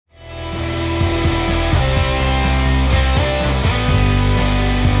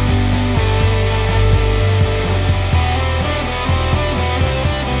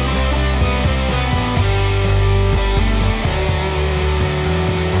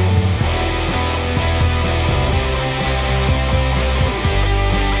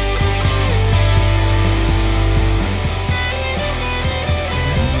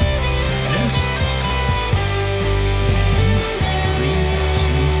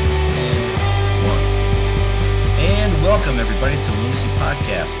Welcome, everybody, to the Lunacy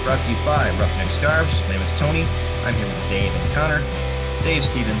Podcast, brought to you by Roughneck Scarves. My name is Tony. I'm here with Dave and Connor. Dave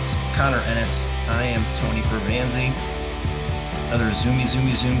Stevens, Connor Ennis. I am Tony Pervanzi. Another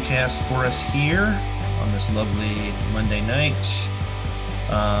Zoom cast for us here on this lovely Monday night.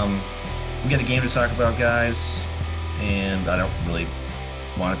 We got a game to talk about, guys, and I don't really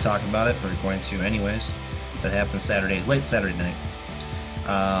want to talk about it, but we're going to anyways. That happened late Saturday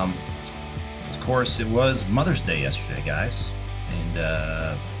night. Of course, it was Mother's Day yesterday, guys, and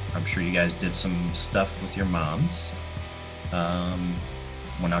I'm sure you guys did some stuff with your moms.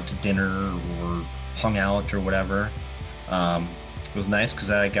 Went out to dinner or hung out or whatever. It was nice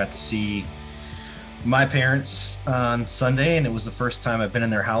because I got to see my parents on Sunday, and it was the first time I've been in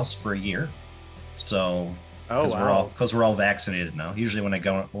their house for a year. So, because we're all vaccinated now. Usually, when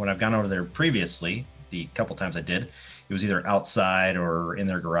I've gone over there previously, the couple times I did, it was either outside or in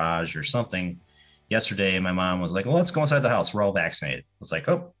their garage or something. Yesterday, my mom was like, well, let's go inside the house. We're all vaccinated. I was like,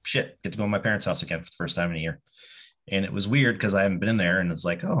 oh, shit, get to go to my parents' house again for the first time in a year. And it was weird because I haven't been in there. And it's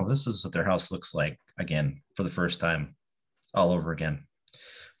like, oh, this is what their house looks like again for the first time all over again.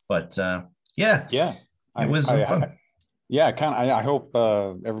 But yeah, it was fun. I hope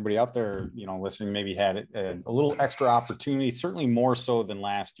everybody out there, listening maybe had a little extra opportunity, certainly more so than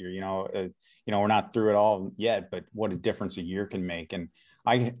last year. We're not through it all yet, but what a difference a year can make. And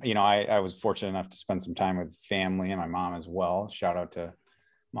I was fortunate enough to spend some time with family and my mom as well. Shout out to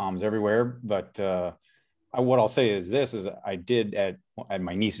moms everywhere. But what I'll say is this: I did at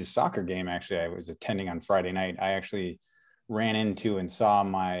my niece's soccer game. Actually, I was attending on Friday night. I actually ran into and saw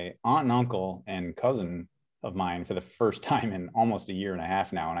my aunt and uncle and cousin of mine for the first time in almost a year and a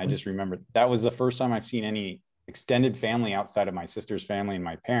half now. And I just remember that was the first time I've seen any extended family outside of my sister's family and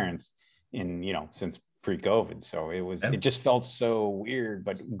my parents since pre-COVID. So it just felt so weird,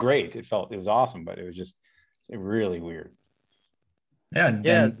 but great. It was awesome, but it was just really weird.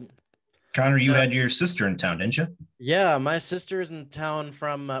 Yeah. Connor, you had your sister in town, didn't you? Yeah, my sister's in town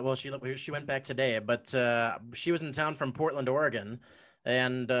from, she went back today, but she was in town from Portland, Oregon,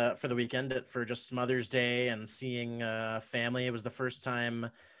 and for the weekend for just Mother's Day and seeing family. It was the first time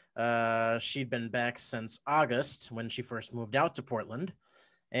she'd been back since August when she first moved out to Portland.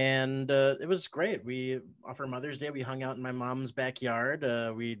 And it was great. For Mother's Day, we hung out in my mom's backyard.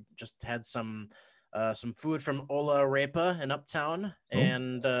 We just had some food from Ola Arepa in Uptown,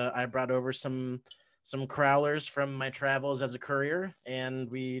 and I brought over some crowlers from my travels as a courier,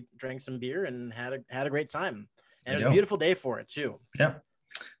 and we drank some beer and had a great time. And it was a beautiful day for it too. Yeah.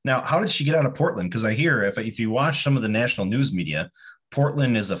 Now, how did she get out of Portland? Because I hear if you watch some of the national news media,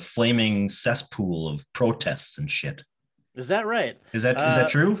 Portland is a flaming cesspool of protests and shit. Is that right? Is that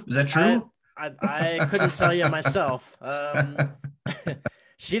true? Is that true? I couldn't tell you myself.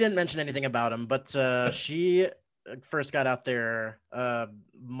 She didn't mention anything about him, but she first got out there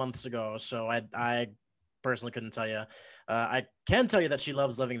months ago, so I personally couldn't tell you. I can tell you that she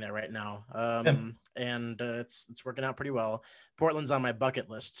loves living there right now, and it's working out pretty well. Portland's on my bucket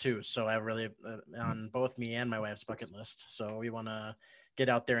list too, so I really on both me and my wife's bucket list. So we want to get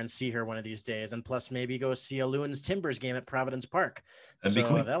out there and see her one of these days, and plus maybe go see a Loons Timbers game at Providence Park. That'd be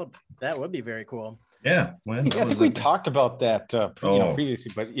cool. That would be very cool. Yeah, I think we talked about that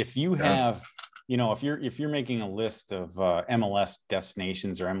previously. But if you have, if you're making a list of MLS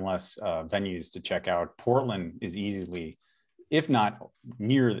destinations or MLS venues to check out, Portland is easily, if not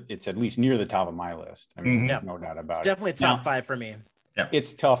it's at least near the top of my list. I mean, no doubt about it. It's definitely top 5 for me. Yeah.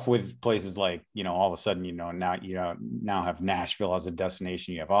 It's tough with places like, all of a sudden, now have Nashville as a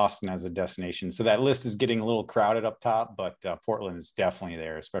destination, you have Austin as a destination. So that list is getting a little crowded up top, but Portland is definitely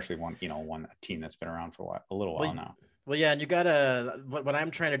there, especially a team that's been around for a little while now. Well, yeah. And you gotta, what I'm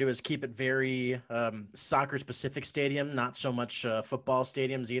trying to do is keep it very soccer specific stadium, not so much football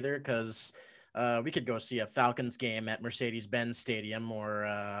stadiums either. Cause we could go see a Falcons game at Mercedes-Benz Stadium, or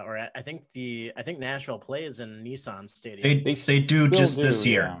I think Nashville plays in Nissan Stadium. They do just this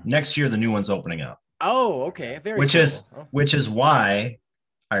year. Yeah. Next year, the new one's opening up. Oh, okay. Which is why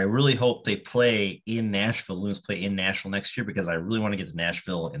I really hope they play in Nashville. Loons play in Nashville next year, because I really want to get to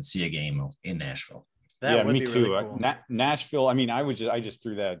Nashville and see a game in Nashville. That would me be too. Really cool. Nashville. I mean, I just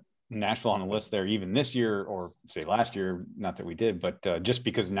threw that Nashville on the list there even this year, or say last year, not that we did, but just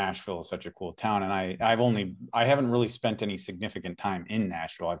because Nashville is such a cool town. And I haven't really spent any significant time in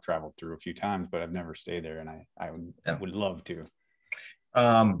Nashville. I've traveled through a few times, but I've never stayed there, and I would love to.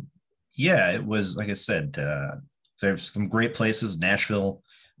 It was, like I said, there's some great places. Nashville,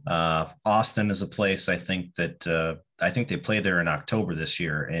 Austin is a place I think they play there in October this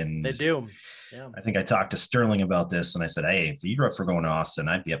year, and they do. Yeah. I think I talked to Sterling about this, and I said, hey, if you're up for going to Austin,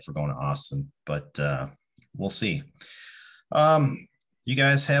 I'd be up for going to Austin, but we'll see. You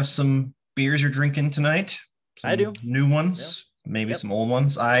guys have some beers you're drinking tonight? I do. New ones, maybe some old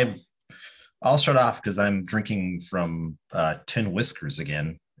ones. I'll start off because I'm drinking from Tin Whiskers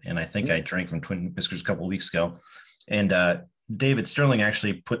again, and I think I drank from Twin Whiskers a couple of weeks ago. And David Sterling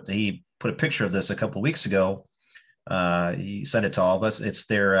actually put a picture of this a couple of weeks ago. He sent it to all of us. It's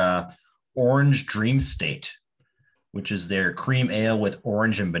their Orange Dream State, which is their cream ale with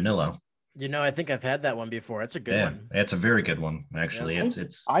orange and vanilla. I think I've had that one before. It's a good one. It's a very good one, actually. Yeah.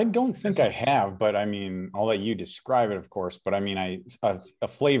 I don't think I have, but I mean, I'll let you describe it, of course. But I mean, a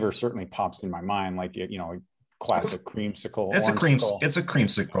flavor certainly pops in my mind, like a classic creamsicle. It's a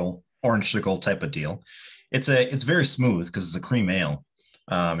creamsicle, orangesicle type of deal. It's very smooth because it's a cream ale,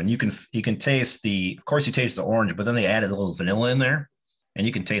 and you can taste of course you taste the orange, but then they added a little vanilla in there, and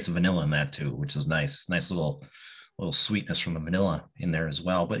you can taste the vanilla in that too, which is nice little sweetness from the vanilla in there as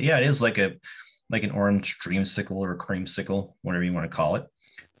well. But yeah, it is like an orange dreamsicle or a creamsicle, whatever you want to call it.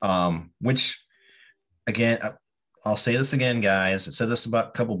 Which again, I'll say this again, guys. I've said this about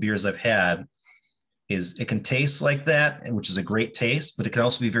a couple beers I've had, is it can taste like that, which is a great taste, but it can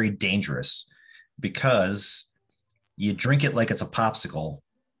also be very dangerous because you drink it like it's a popsicle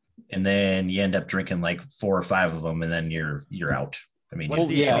and then you end up drinking like 4 or 5 of them and then you're out. I mean, what's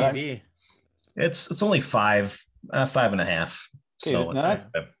the ABV? It's only 5.5. Okay, so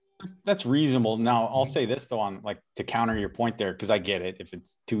that's reasonable. Now I'll say this though, on like to counter your point there, because I get it. If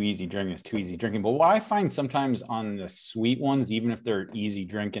it's too easy drinking, it's too easy drinking. But what I find sometimes on the sweet ones, even if they're easy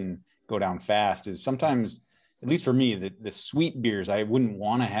drinking, go down fast, is sometimes, at least for me, the sweet beers, I wouldn't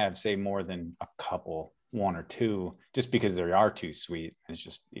want to have, say, more than a couple, 1 or 2, just because they are too sweet.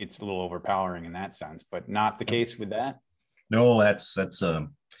 It's a little overpowering in that sense, but not the case with that. No, that's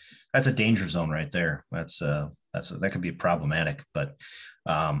a danger zone right there. That could be problematic, but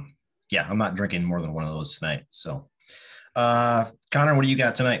yeah, I'm not drinking more than one of those tonight. So, Connor, what do you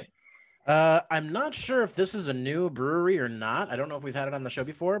got tonight? I'm not sure if this is a new brewery or not. I don't know if we've had it on the show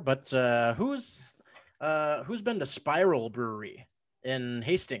before, but who's been to Spiral Brewery in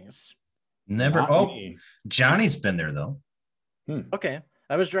Hastings? Never. Johnny's been there though. Okay.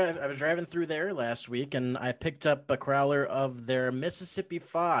 I was driving through there last week and I picked up a crowler of their Mississippi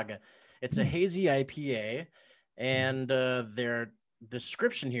Fog. It's a hazy IPA, and their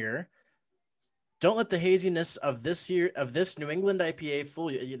description here: don't let the haziness of this New England IPA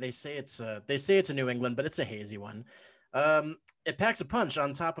fool you. They say it's a New England, but it's a hazy one. It packs a punch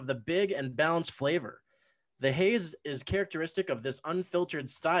on top of the big and balanced flavor. The haze is characteristic of this unfiltered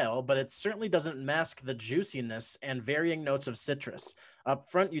style, but it certainly doesn't mask the juiciness and varying notes of citrus. Up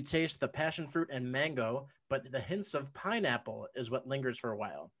front, you taste the passion fruit and mango, but the hints of pineapple is what lingers for a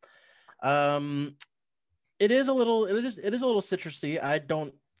while. It is a little citrusy.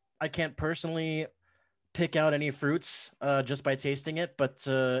 I can't personally pick out any fruits just by tasting it, but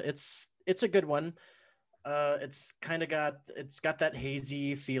it's a good one. It's got that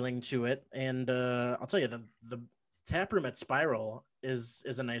hazy feeling to it, and I'll tell you, the tap room at Spiral is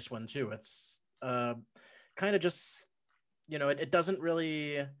a nice one too. It's kind of just, it doesn't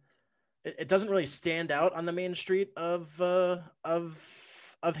really stand out on the main street of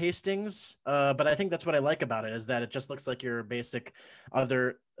Hastings, but I think that's what I like about it, is that it just looks like your basic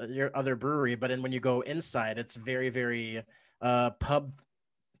other brewery, but then when you go inside, it's very, very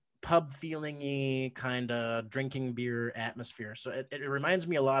pub feeling-y kind of drinking beer atmosphere. So it reminds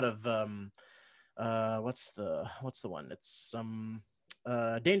me a lot of what's the one? It's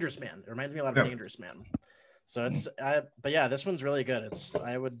Dangerous Man. It reminds me a lot of Dangerous Man. So but yeah, this one's really good. What's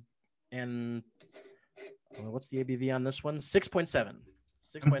the ABV on this one? 6.7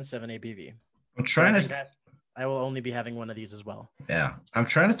 ABV. I'm trying I will only be having one of these as well. Yeah, I'm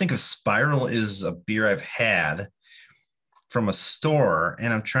trying to think if Spiral is a beer I've had from a store,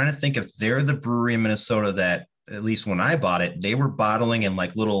 and I'm trying to think if they're the brewery in Minnesota that, at least when I bought it, they were bottling in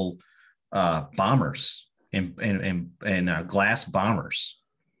like little bombers and glass bombers.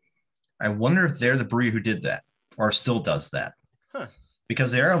 I wonder if they're the brewery who did that or still does that.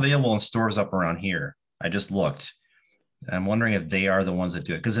 Because they are available in stores up around here. I just looked. I'm wondering if they are the ones that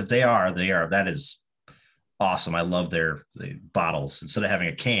do it. Because if they are. That is awesome. I love the bottles. Instead of having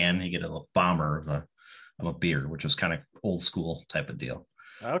a can, you get a little bomber of a beer, which was kind of old school type of deal.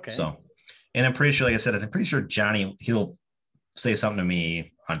 Okay. So, and I'm pretty sure, like I said, I'm pretty sure Johnny, he'll say something to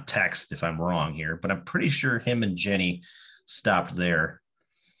me on text if I'm wrong here, but I'm pretty sure him and Jenny stopped there.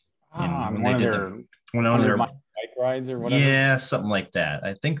 When one of their bike rides or whatever. Yeah, something like that.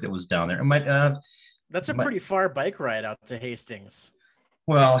 I think that was down there. That's a pretty far bike ride out to Hastings.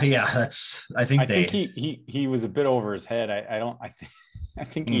 Well, yeah, I think he was a bit over his head. I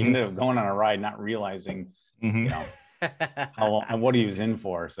think he ended up going on a ride, not realizing, how long and what he was in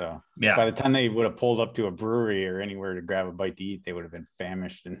for. So Yeah. by the time they would have pulled up to a brewery or anywhere to grab a bite to eat, they would have been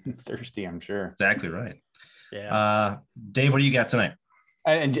famished and thirsty, I'm sure. Exactly right. Yeah. Dave, what do you got tonight?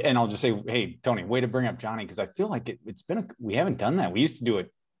 And I'll just say, hey, Tony, way to bring up Johnny, because I feel like it's been we haven't done that. We used to do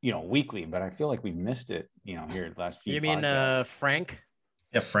it, weekly, but I feel like we've missed it, here the last few. You mean podcasts. Frank?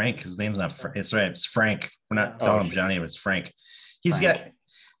 Yeah, Frank. His name's not Frank. It's right. It's Frank. We're not telling him Johnny, but it's Frank. He's Frank.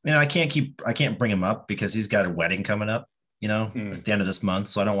 got, I can't bring him up because he's got a wedding coming up, at the end of this month.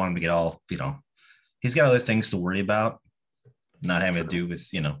 So I don't want him to get all, he's got other things to worry about, not having to do with,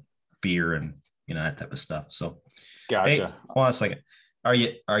 beer and, that type of stuff. So, gotcha. Hey, hold on a second. Are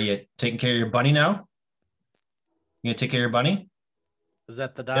you taking care of your bunny now? You gonna take care of your bunny? Is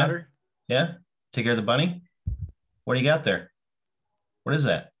that the daughter? Yeah. Take care of the bunny. What do you got there? What is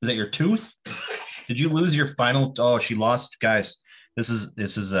that? Is that your tooth? Did you lose your final? Oh, she lost, guys. It's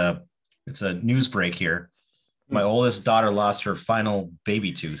a news break here. My oldest daughter lost her final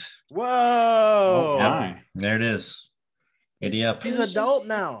baby tooth. Whoa! Oh, yeah. There it is. Giddy up. She's adult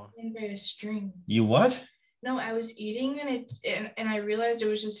now. By a string. You what? No, I was eating and I realized it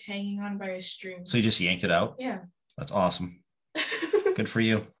was just hanging on by a string. So you just yanked it out? Yeah. That's awesome. Good for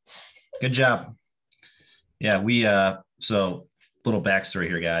you. Good job. Yeah, we so little backstory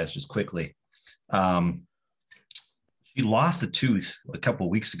here, guys, just quickly. She lost a tooth a couple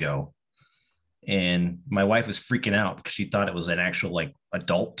of weeks ago, and my wife was freaking out because she thought it was an actual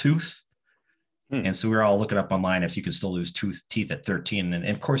adult tooth. And so we were all looking up online if you could still lose teeth at 13. And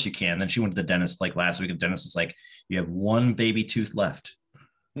of course you can. Then she went to the dentist last week. The dentist is like, you have one baby tooth left,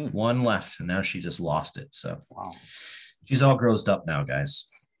 one left. And now she just lost it. So wow, she's all grossed up now, guys.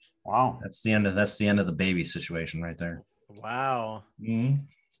 Wow. That's the end of the baby situation right there. Wow.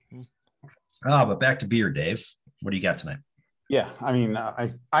 Mm-hmm. But back to beer, Dave. What do you got tonight? Yeah, I mean,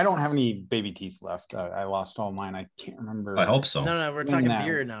 I don't have any baby teeth left. I lost all mine. I can't remember. I hope so. No, we're talking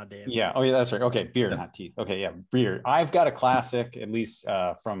beer now, Dave. Yeah. Oh, yeah, that's right. Okay, beer, not teeth. Okay, yeah, beer. I've got a classic, at least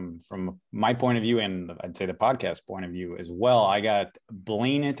from my point of view, and I'd say the podcast point of view as well. I got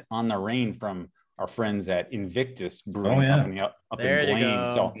Blaine It on the Rain from our friends at Invictus Brewing Company up in Blaine.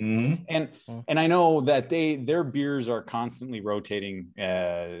 So, and I know that their beers are constantly rotating.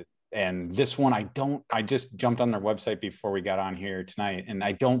 And this one, I just jumped on their website before we got on here tonight, and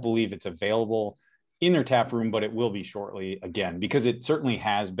I don't believe it's available in their tap room, but it will be shortly again, because it certainly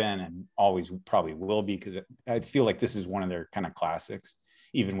has been and always probably will be, because I feel like this is one of their kind of classics,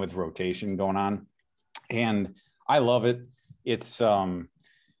 even with rotation going on. And I love it. It's an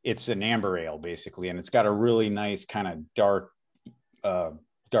amber ale basically, and it's got a really nice kind of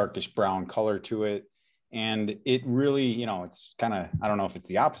darkish brown color to it. And it really, it's kind of, I don't know if it's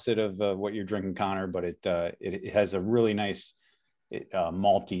the opposite of what you're drinking, Connor, but it has a really nice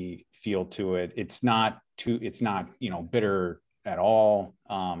malty feel to it. It's not bitter at all.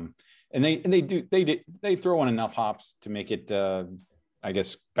 And they throw in enough hops to make it, I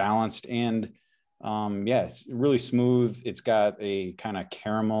guess, balanced. And it's really smooth. It's got a kind of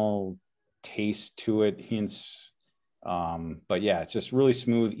caramel taste to it, hints. But yeah, it's just really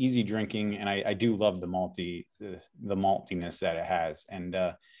smooth, easy drinking, and I do love the maltiness that it has. And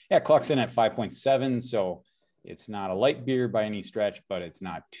it clocks in at 5.7, so it's not a light beer by any stretch, but it's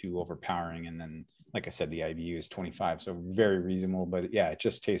not too overpowering. And then, like I said, the IBU is 25, so very reasonable. But yeah, it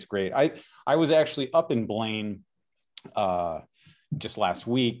just tastes great. I was actually up in Blaine just last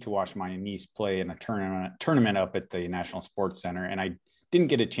week to watch my niece play in a tournament up at the National Sports Center, and I didn't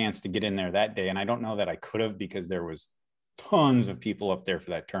get a chance to get in there that day. And I don't know that I could have, because there was tons of people up there for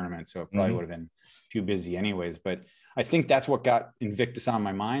that tournament. So it probably would have been too busy anyways. But I think that's what got Invictus on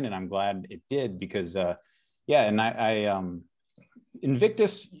my mind. And I'm glad it did, because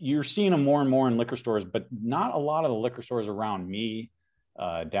Invictus, you're seeing them more and more in liquor stores, but not a lot of the liquor stores around me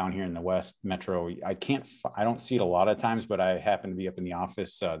down here in the West Metro. I don't see it a lot of times, but I happen to be up in the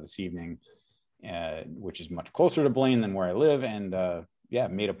office this evening, which is much closer to Blaine than where I live. And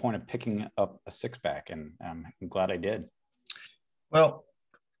made a point of picking up a 6-pack, and I'm glad I did. Well,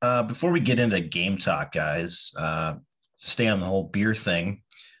 before we get into game talk, guys, stay on the whole beer thing.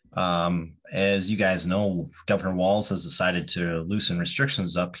 As you guys know, Governor Walz has decided to loosen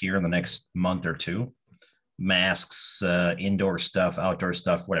restrictions up here in the next month or two. Masks, indoor stuff, outdoor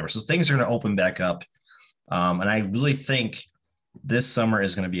stuff, whatever. So things are going to open back up. And I really think this summer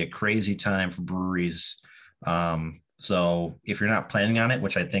is going to be a crazy time for breweries. So if you're not planning on it,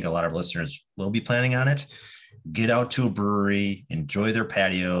 which I think a lot of listeners will be planning on it, get out to a brewery, enjoy their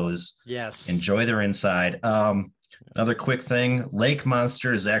patios. Yes. Enjoy their inside. Another quick thing, Lake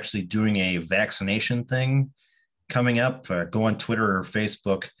Monster is actually doing a vaccination thing coming up. Go on Twitter or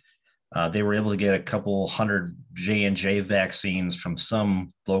Facebook. They were able to get a couple hundred J&J vaccines from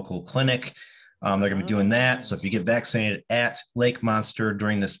some local clinic. They're going to be doing that. So if you get vaccinated at Lake Monster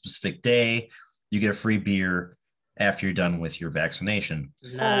during this specific day, you get a free beer after you're done with your vaccination.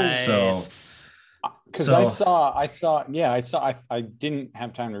 Nice. Because I didn't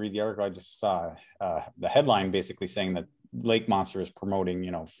have time to read the article. I just saw the headline basically saying that Lake Monster is promoting,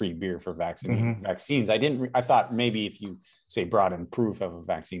 free beer for vaccines. I thought maybe if you say brought in proof of a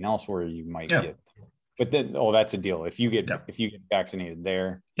vaccine elsewhere, you might get, but then, that's a deal. If you get vaccinated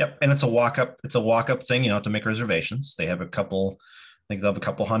there. Yep. And it's a walk up thing. You don't have to make reservations. They have I think they'll have a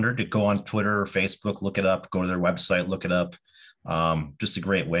couple hundred to go on Twitter or Facebook, look it up, go to their website, look it up. Just a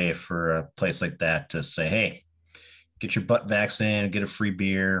great way for a place like that to say, hey, get your butt vaccinated, get a free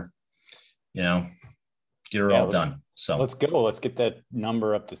beer, get it all done. So let's go. Let's get that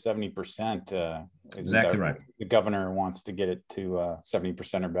number up to 70%. Exactly right. The governor wants to get it to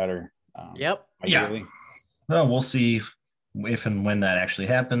 70% or better. Yep. Ideally. Yeah. Well, we'll see if and when that actually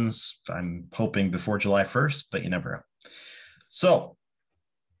happens. I'm hoping before July 1st, but you never know. So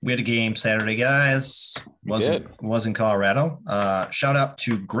we had a game Saturday, guys. Was in Colorado. Shout out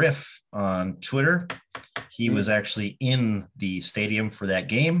to Griff on Twitter. He was actually in the stadium for that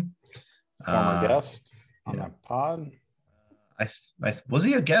game. Former guest on the pod. Was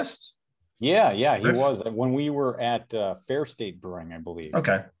he a guest? Yeah, he was when we were at Fair State Brewing, I believe.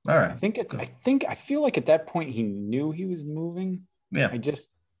 Okay, all right. I feel like at that point he knew he was moving. Yeah, I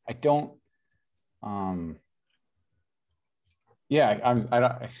don't. Yeah, I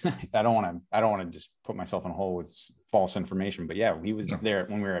don't want to just put myself in a hole with false information, but yeah, he was there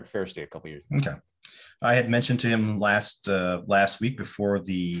when we were at Fair State a couple years ago. Okay. I had mentioned to him last week before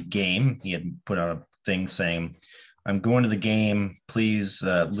the game. He had put out a thing saying, "I'm going to the game. Please,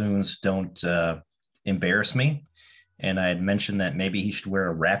 Loons, don't embarrass me." And I had mentioned that maybe he should wear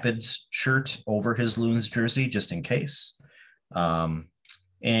a Rapids shirt over his Loons jersey just in case.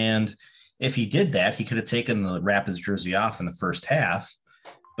 And if he did that, he could have taken the Rapids jersey off in the first half,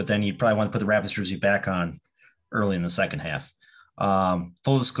 but then you'd probably want to put the Rapids jersey back on early in the second half.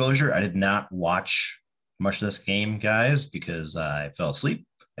 Full disclosure, I did not watch much of this game, guys, because I fell asleep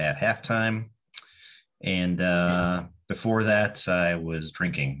at halftime. And before that, I was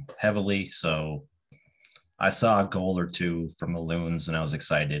drinking heavily. So I saw a goal or two from the Loons and I was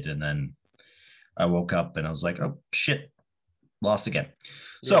excited. And then I woke up and I was like, oh, shit, lost again.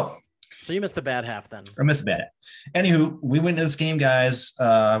 So you missed the bad half then. I missed the bad half. Anywho, we went to this game, guys.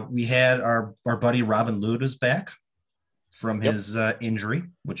 We had our buddy Robin Luda's back from his injury,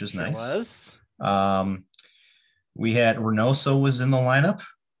 which is nice. We had Reynoso was in the lineup,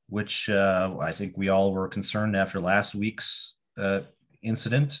 which I think we all were concerned after last week's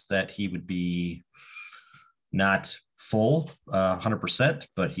incident that he would be not full 100%,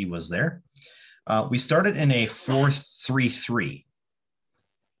 but he was there. We started in a 4-3-3,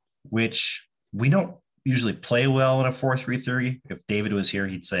 which we don't usually play well in a 4-3-3. If David was here,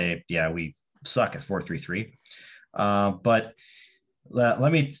 he'd say, yeah, we suck at 4-3-3. But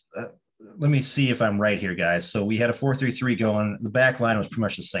let me see if I'm right here, guys. So we had a 4-3-3 going. The back line was pretty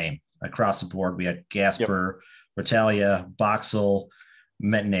much the same across the board. We had Gasper, Retalia, Boxel,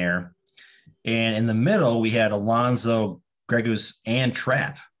 Metnair. And in the middle, we had Alonso, Gregus, and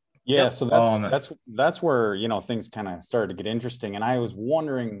Trapp. Yeah, so that's where things kind of started to get interesting, and I was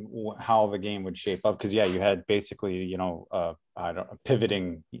wondering how the game would shape up because you had basically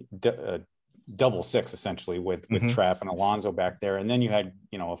pivoting double six essentially with Trapp and Alonso back there, and then you had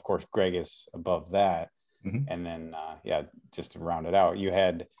of course Gregus above that, and then just to round it out, you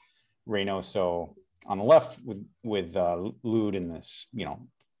had Reynoso on the left with Lude in this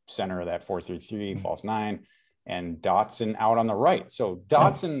center of that 4-3-3 false nine. And Dotson out on the right. So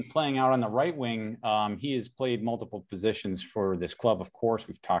Dotson playing out on the right wing. He has played multiple positions for this club. Of course,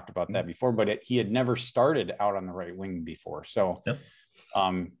 we've talked about that before, but he had never started out on the right wing before. So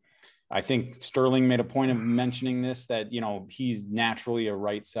I think Sterling made a point of mentioning this, that, he's naturally a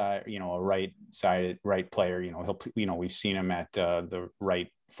right side, right player. He'll, we've seen him at the right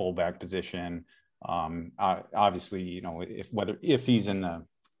fullback position. Obviously, if he's in the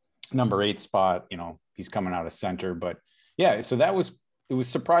number 8 spot, he's coming out of center, but so it was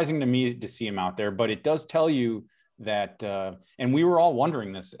surprising to me to see him out there, but it does tell you that, and we were all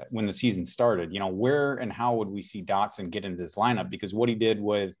wondering this when the season started, where and how would we see Dotson get into this lineup? Because what he did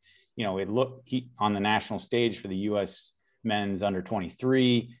with, he on the national stage for the U.S. men's under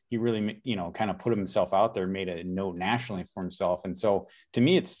 23, he really, kind of put himself out there, made a note nationally for himself. And so to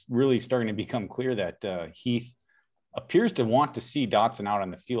me, it's really starting to become clear that Heath appears to want to see Dotson out on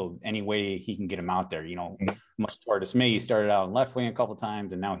the field any way he can get him out there. Much to our dismay, he started out in left wing a couple of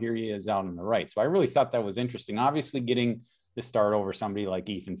times, and now here he is out on the right. So I really thought that was interesting. Obviously, getting the start over somebody like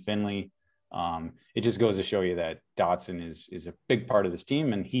Ethan Finley, it just goes to show you that Dotson is a big part of this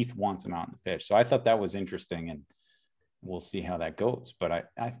team, and Heath wants him out in the pitch. So I thought that was interesting, and we'll see how that goes. But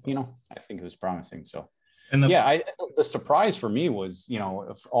I think it was promising. So. And the surprise for me was,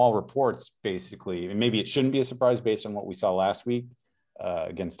 if all reports basically, and maybe it shouldn't be a surprise based on what we saw last week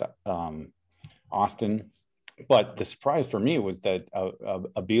against Austin, but the surprise for me was that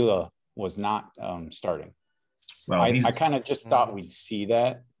Abila was not starting. Well, I kind of just thought we'd see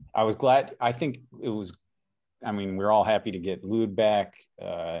that. I was glad. I think it was, we're all happy to get Lod back,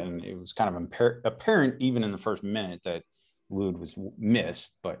 and it was kind of apparent even in the first minute that Lod was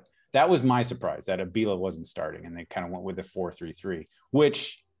missed, but that was my surprise that Abila wasn't starting, and they kind of went with the 4-3-3,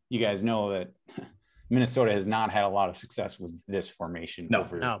 which you guys know that Minnesota has not had a lot of success with this formation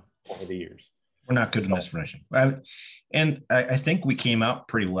over the years. We're not good in this formation. And I think we came out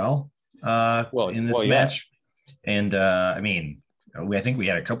pretty well in this match. And I think we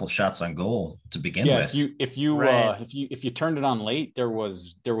had a couple of shots on goal to begin with. If you turned it on late, there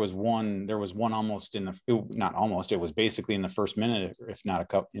was one almost it was basically in the first minute, if not a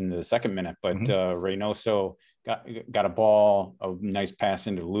couple in the second minute. But Reynoso got a ball, a nice pass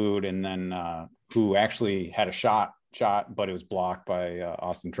into Lod, and then who actually had a shot, but it was blocked by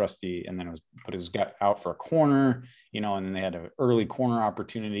Austin Trusty, and then it was got out for a corner, and then they had an early corner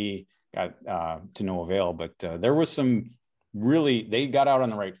opportunity, got to no avail. But there was some. Really, they got out on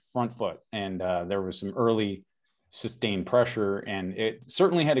the right front foot, and there was some early sustained pressure, and it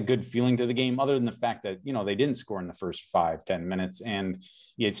certainly had a good feeling to the game, other than the fact that, they didn't score in the first 5-10 minutes, and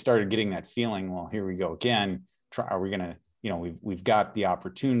you had started getting that feeling, well, here we go again. Are we going to, we've got the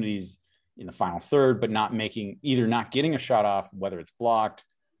opportunities in the final third, but not getting a shot off, whether it's blocked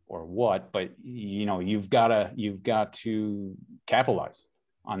or what, but you've got to capitalize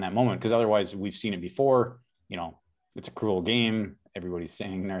on that moment, because otherwise we've seen it before, it's a cruel game. Everybody's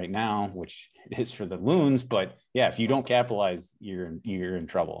saying right now, which it is for the Loons, but yeah, if you don't capitalize, you're in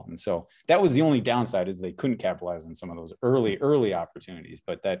trouble. And so that was the only downside, is they couldn't capitalize on some of those early opportunities,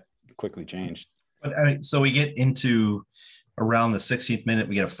 but that quickly changed. But so we get into around the 16th minute,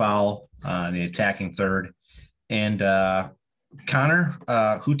 we get a foul in the attacking third, and Connor,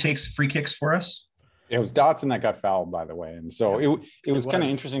 who takes free kicks for us? It was Dotson that got fouled, by the way, and so it was kind of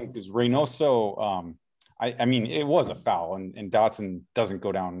interesting because Reynoso. It was a foul, and Dotson doesn't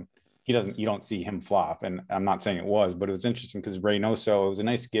go down. You don't see him flop. And I'm not saying it was, but it was interesting because Reynoso, it was a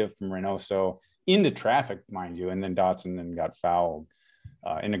nice give from Reynoso into traffic, mind you. And then Dotson then got fouled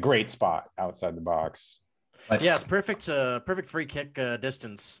in a great spot outside the box. Yeah, it's perfect free kick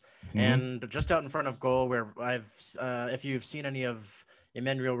distance. Mm-hmm. And just out in front of goal, where if you've seen any of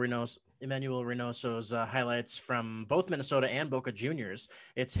Emmanuel Reynoso's highlights from both Minnesota and Boca Juniors,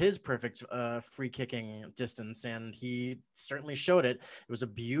 it's his perfect free kicking distance, and he certainly showed it. It was a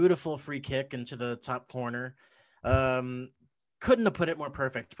beautiful free kick into the top corner. Couldn't have put it more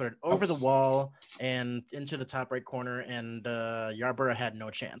perfect. Put it over the wall and into the top right corner, and Yarborough had no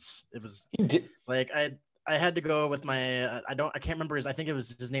chance. It was like I had to go with my I can't remember I think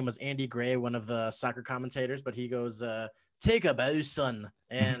his name was Andy Gray, one of the soccer commentators, but he goes take a bow, son.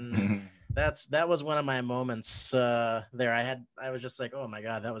 And that was one of my moments there. I was just like, oh my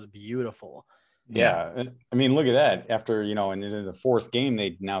God, that was beautiful. Yeah. Look at that. After, and in the fourth game,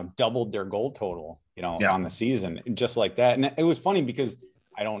 they now doubled their goal total, on the season, just like that. And it was funny because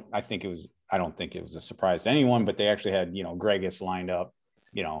I don't think it was a surprise to anyone, but they actually had, Gregus lined up,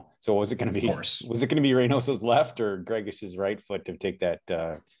 so was it going to be Reynoso's left or Gregus's right foot to take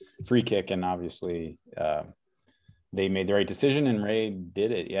that free kick? And obviously, they made the right decision, and Ray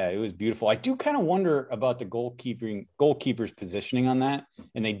did it. Yeah, it was beautiful. I do kind of wonder about the goalkeeper's positioning on that.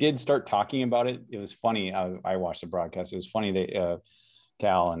 And they did start talking about it. It was funny. I watched the broadcast. It was funny. They,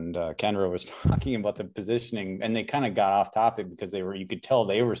 Cal and Kendra was talking about the positioning, and they kind of got off topic because you could tell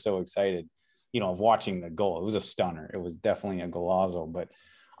they were so excited, of watching the goal. It was a stunner. It was definitely a golazo, but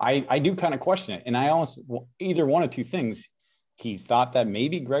I do kind of question it. And I almost, either one of two things. He thought that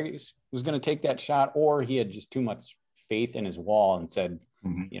maybe Greg was going to take that shot, or he had just too much faith in his wall and said,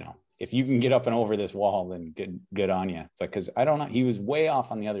 if you can get up and over this wall, then good on you. Because I don't know, he was way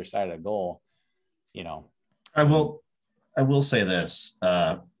off on the other side of the goal. I will say this: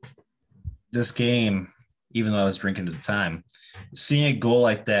 this game, even though I was drinking at the time, seeing a goal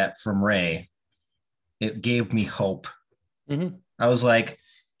like that from Ray, it gave me hope. Mm-hmm. I was like,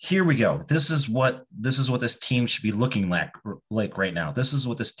 here we go. This is what this team should be looking like right now. This is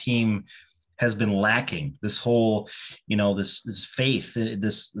what this team has been lacking. This whole, this faith,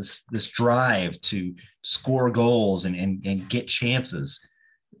 this drive to score goals and get chances.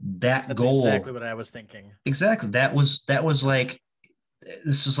 That's goal, exactly what I was thinking. Exactly. That was like,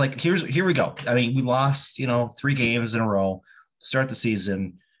 this is like, here we go. I mean, we lost, 3 games in a row, start the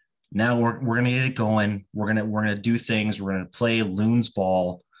season. Now we're gonna get it going. We're gonna do things. We're gonna play Loons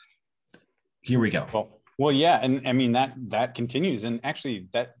ball. Here we go. Well, yeah, and I mean that continues, and actually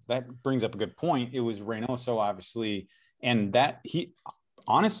that brings up a good point. It was Reynoso, obviously, and that he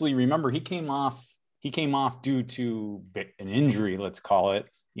honestly, remember, he came off due to an injury, let's call it,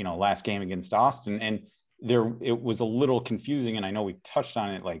 last game against Austin, and it was a little confusing, and I know we touched on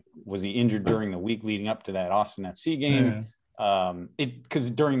it. Like, was he injured during the week leading up to that Austin FC game? Yeah.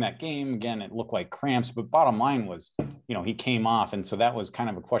 Because during that game, again, it looked like cramps, but bottom line was, he came off. And so that was kind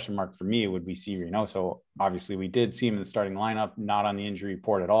of a question mark for me. Would we see Reynoso? Obviously we did see him in the starting lineup, not on the injury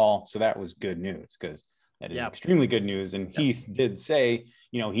report at all. So that was good news, because that is extremely good news. And Heath did say,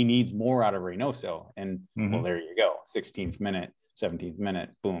 he needs more out of Reynoso. And well, there you go. 16th minute, 17th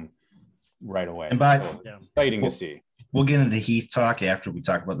minute, boom, right away. And exciting to see. We'll get into Heath talk after we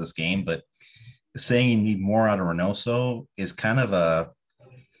talk about this game, but saying you need more out of Reynoso is kind of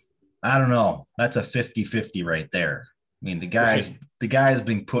I don't know. That's a 50-50 right there. I mean, the guy's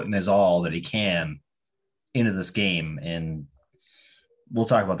been putting his all that he can into this game, and we'll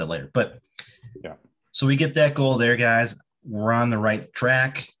talk about that later. But so we get that goal there, guys. We're on the right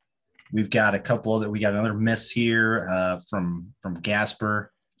track. We've got we got another miss here from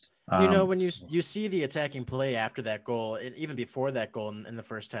Gasper. When you see the attacking play after that goal, even before that goal in the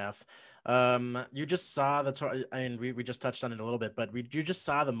first half, you just saw we just touched on it a little bit, but you just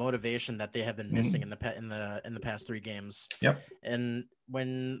saw the motivation that they have been missing in the past 3 games. Yep. And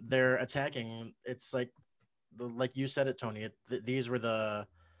when they're attacking, it's like you said it, Tony. These are the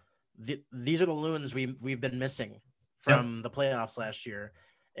Loons we've been missing from the playoffs last year,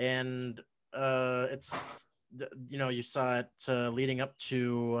 and it's you saw it leading up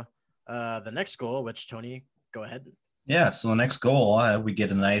to the next goal, which, Tony, go ahead. Yeah, so the next goal, we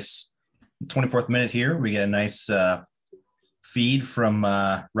get a nice 24th minute here. We get a nice feed from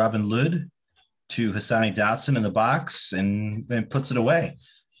Robin Lod to Hassani Dotson in the box and puts it away.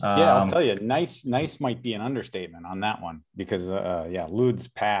 I'll tell you, nice might be an understatement on that one, because Lod's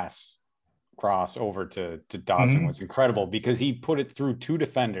pass cross over to Dotson was incredible, because he put it through 2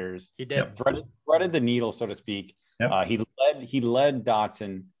 defenders. He did. Threaded the needle, so to speak. Yep. He led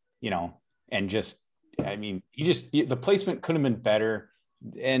Dotson, and just, I mean, the placement could have been better.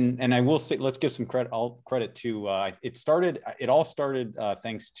 And I will say, let's give some credit to it all started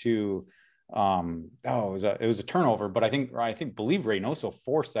thanks to it was a turnover, but I believe Reynoso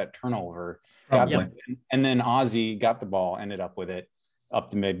forced that turnover, and then Ozzy got the ball, ended up with it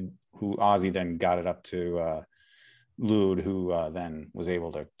up the mid, who Ozzy then got it up to Lod, who then was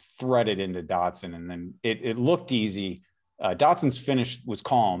able to thread it into Dotson, and then it looked easy. Dotson's finish was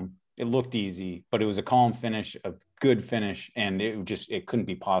calm. It looked easy, but it was a calm finish, a good finish, and it couldn't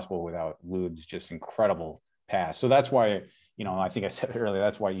be possible without Lod's just incredible pass. So that's why, I think I said it earlier,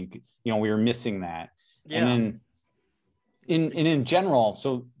 that's why we were missing that. Yeah. And then in general,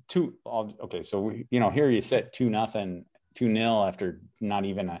 so here you sit 2-0 after not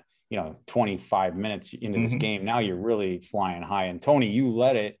even 25 minutes into this game. Now you're really flying high. And Tony, you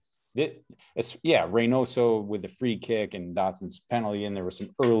let it. Reynoso with the free kick and Dotson's penalty, and there was some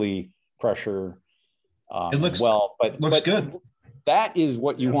early pressure. It looks good. That is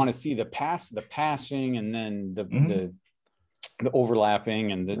what you want to see: the passing, and then the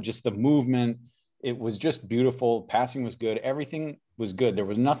overlapping, and just the movement. It was just beautiful. Passing was good. Everything was good. There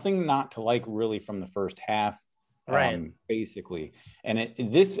was nothing not to like, really, from the first half. Right. Basically. And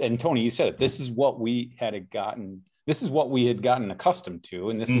and Tony, you said it, this is what we had gotten accustomed to.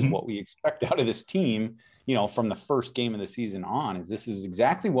 And this is what we expect out of this team, from the first game of the season on. This is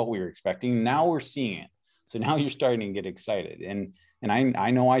exactly what we were expecting. Now we're seeing it. So now you're starting to get excited. And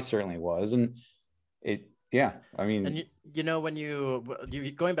I know I certainly was. And when you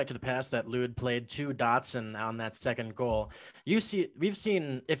going back to the pass that Lod played to Dotson on that second goal, we've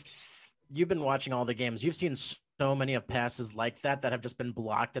seen, if you've been watching all the games, you've seen so many of passes like that have just been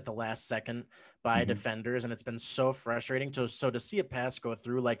blocked at the last second by defenders, and it's been so frustrating. So to see a pass go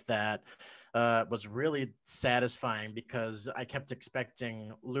through like that was really satisfying, because I kept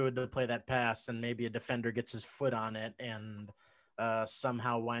expecting Lod to play that pass and maybe a defender gets his foot on it and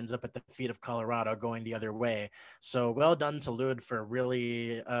somehow winds up at the feet of Colorado going the other way. So well done to Lod for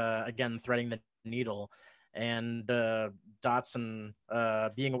really, again, threading the needle. And Dotson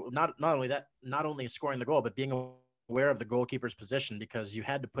being not only scoring the goal, but being aware of the goalkeeper's position because you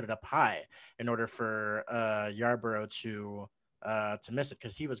had to put it up high in order for Yarborough to miss it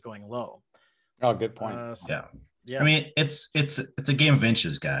because he was going low. Oh, good point. I mean, it's a game of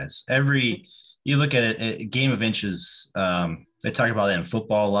inches, guys. You look at it, a game of inches. They talk about it in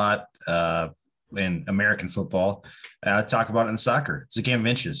football a lot, in American football. Talk about it in soccer. It's a game of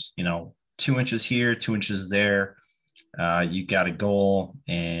inches. 2 inches here, 2 inches there. You got a goal,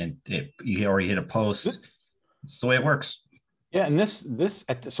 and you already hit a post. It's the way it works. Yeah, and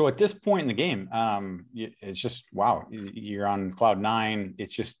at this point in the game, it's just wow. You're on cloud nine.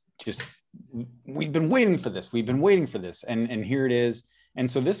 It's just we've been waiting for this. And here it is. And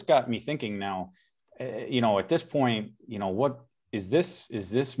so this got me thinking now, at this point, what is this?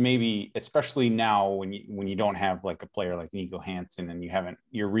 Is this maybe, especially now when you don't have like a player like Nico Hansen and you haven't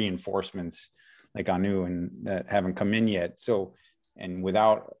your reinforcements like Anu and that haven't come in yet. So, and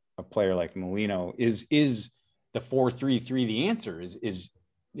without a player like Molino, is the 4-3-3 the answer? Is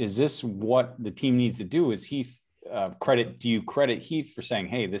this what the team needs to do? Is Heath do you credit Heath for saying,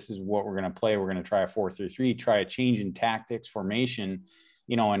 hey, this is what we're going to play? We're going to try a 4-3-3, try a change in tactics, formation,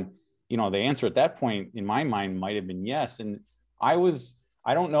 and the answer at that point in my mind might have been yes. And I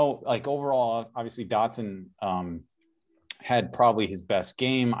don't know, like overall, obviously Dotson had probably his best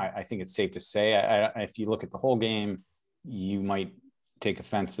game. I think it's safe to say, if you look at the whole game, you might take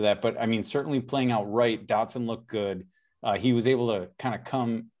offense to that, but I mean, certainly playing out right, Dotson looked good. He was able to kind of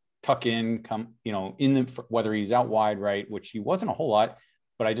tuck in, whether he's out wide, right, which he wasn't a whole lot,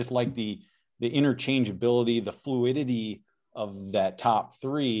 but I just like the interchangeability, the fluidity of that top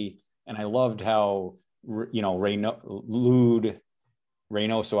three. And I loved how, Reynoso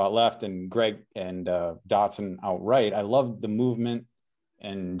out left and Greg and Dotson out right. I loved the movement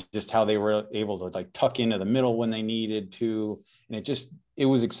and just how they were able to like tuck into the middle when they needed to. And it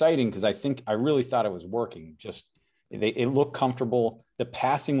was exciting because I really thought it was working. It looked comfortable. The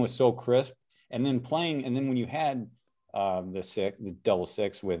passing was so crisp, and then when you had the double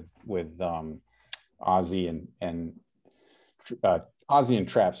six with Ozzy and Ozzy and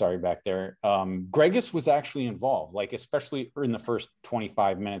Trapp, sorry, back there. Gregis was actually involved, like especially in the first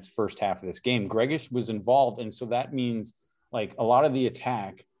 25 minutes, first half of this game. Gregis was involved, and so that means like a lot of the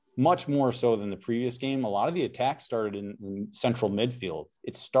attack, much more so than the previous game, a lot of the attack started in central midfield.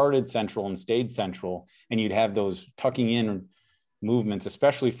 It started central and stayed central, and you'd have those tucking in movements,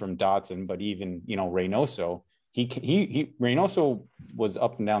 especially from Dotson, but even, Reynoso. Reynoso was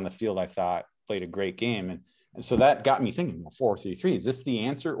up and down the field, I thought, played a great game. And so that got me thinking, 4-3-3, is this the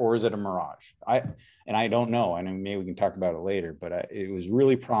answer or is it a mirage? I don't know. And maybe we can talk about it later, but it was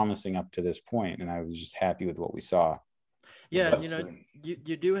really promising up to this point, and I was just happy with what we saw. Yeah, you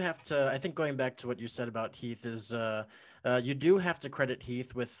do have to. I think going back to what you said about Heath is you do have to credit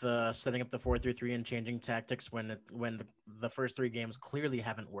Heath with setting up the 4-3-3 and changing tactics when the first three games clearly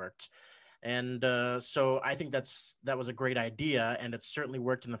haven't worked. And so I think that was a great idea, and it certainly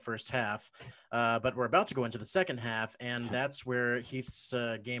worked in the first half. But we're about to go into the second half, and that's where Heath's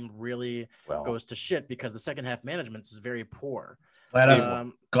game really goes to shit because the second half management is very poor.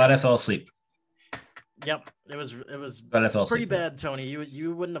 Glad I fell asleep. Yep, it was pretty bad, Tony.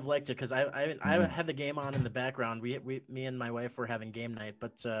 You wouldn't have liked it because I had the game on in the background. Me and my wife were having game night,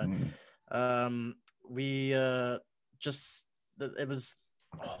 but it was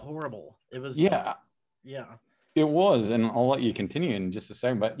horrible. It was yeah. It was, and I'll let you continue in just a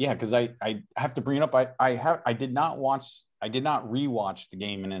second. But yeah, because I have to bring it up. I did not rewatch the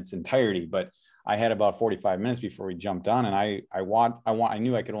game in its entirety, but I had about 45 minutes before we jumped on, and I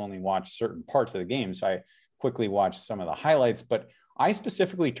knew I could only watch certain parts of the game, so I quickly watched some of the highlights. But I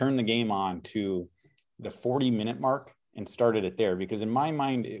specifically turned the game on to the 40-minute mark and started it there because in my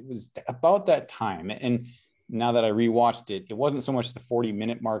mind it was about that time. And now that I rewatched it, it wasn't so much the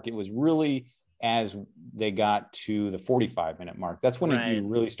 40-minute mark; it was really as they got to the 45-minute mark. That's when it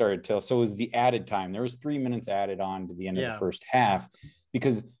really started to. So it was the added time. There was 3 minutes added on to the end of the first half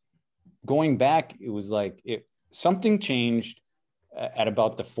because going back, it was like something changed at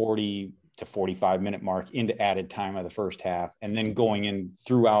about the 40 to 45-minute mark into added time of the first half, and then going in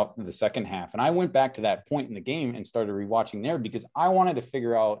throughout the second half. And I went back to that point in the game and started rewatching there because I wanted to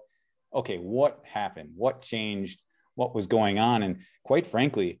figure out, okay, what happened, what changed, what was going on. And quite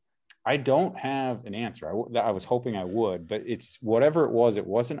frankly, I don't have an answer. I was hoping I would, but it's whatever it was. It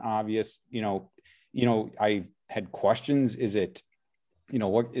wasn't obvious. I had questions. Is it,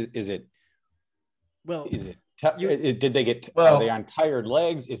 what is it? Well, is it? Did they get? Are they on tired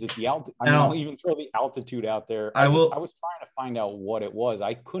legs? Is it the altitude? I'll even throw the altitude out there. I was trying to find out what it was.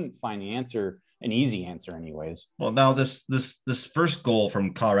 I couldn't find the answer, an easy answer, anyways. Well, now this first goal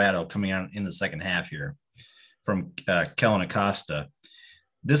from Colorado coming out in the second half here. from Kellen Acosta.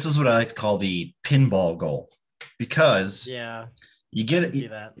 This is what I like to call the pinball goal, because you get it.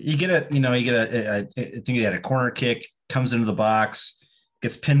 You get a, I think you had a corner kick, comes into the box,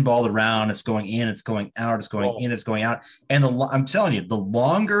 gets pinballed around. It's going in, it's going out, it's going in, it's going out. And I'm telling you, the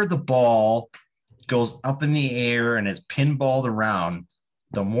longer the ball goes up in the air and is pinballed around,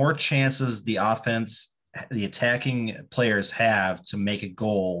 the more chances the offense, the attacking players have to make a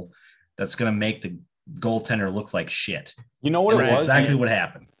goal that's going to make the goaltender look like shit. You know what it was? Exactly what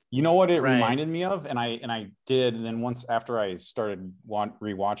happened. You know what it reminded me of? And I did. And then once after I started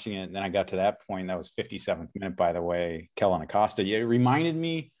rewatching it, and then I got to that point, that was 57th minute, by the way, Kellen Acosta. It reminded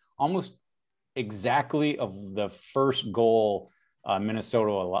me almost exactly of the first goal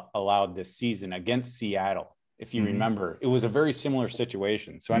Minnesota allowed this season against Seattle. If you remember, it was a very similar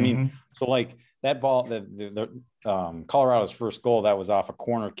situation. So, I mean, so like that ball, the Colorado's first goal, that was off a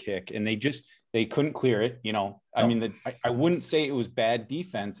corner kick, and they couldn't clear it. I mean, I wouldn't say it was bad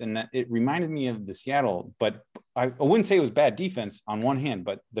defense, and that it reminded me of the Seattle, but I wouldn't say it was bad defense on one hand,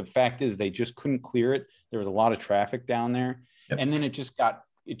 but the fact is they just couldn't clear it. There was a lot of traffic down there. Yep. And then it just got,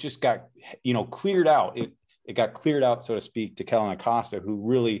 cleared out. It got cleared out, so to speak, to Kellen Acosta, who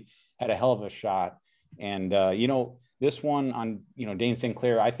really had a hell of a shot. And, this one on, Dane St.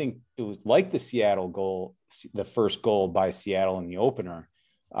 Clair, I think it was like the Seattle goal, the first goal by Seattle in the opener.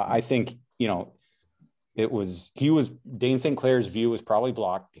 I think, Dane St. Clair's view was probably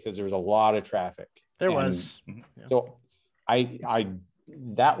blocked because there was a lot of traffic. There was. So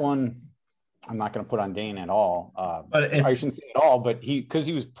that one, I'm not going to put on Dane at all. But I shouldn't say at all, but because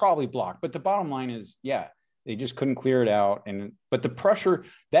he was probably blocked. But the bottom line is, they just couldn't clear it out. But the pressure,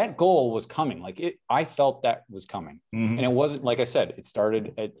 that goal was coming. I felt that was coming. And it wasn't, like I said, it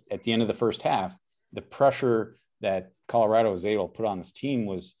started at the end of the first half. The pressure that Colorado was able to put on this team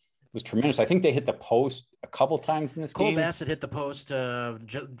was tremendous. I think they hit the post a couple times in this game. Cole Bassett hit the post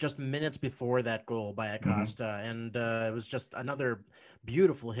just minutes before that goal by Acosta. And it was just another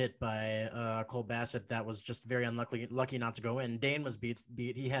beautiful hit by Cole Bassett that was just very lucky not to go in. Dane was beat.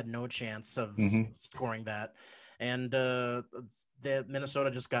 He had no chance of scoring that. And the Minnesota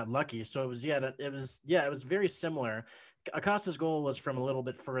just got lucky. So it was very similar. Acosta's goal was from a little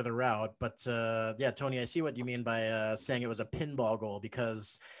bit further out, but Tony, I see what you mean by saying it was a pinball goal,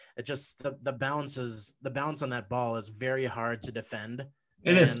 because it just the bounce on that ball is very hard to defend.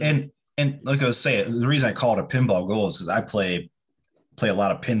 It is, and like I was saying, the reason I call it a pinball goal is because I play a lot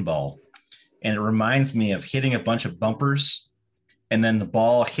of pinball, and it reminds me of hitting a bunch of bumpers, and then the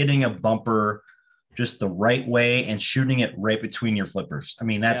ball hitting a bumper just the right way and shooting it right between your flippers. I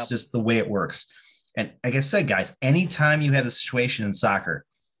mean, that's just the way it works. And like I said, guys, anytime you have a situation in soccer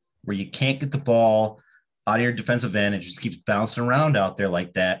where you can't get the ball out of your defensive end, it just keeps bouncing around out there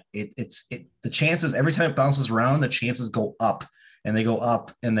like that. The chances, every time it bounces around, the chances go up and they go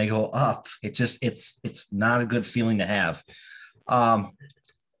up and they go up. It's not a good feeling to have.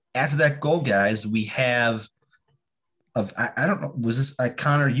 After that goal, guys, we have I don't know, was this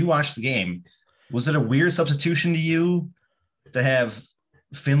Connor, you watched the game. Was it a weird substitution to you to have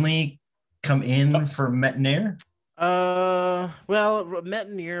Finley come in for Metnier? Well,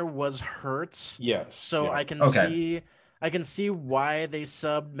 Metnier was hurt. Yes. So I can see why they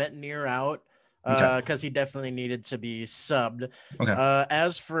subbed Metnier out, because he definitely needed to be subbed. Okay.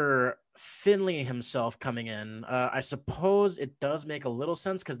 As for Finley himself coming in, I suppose it does make a little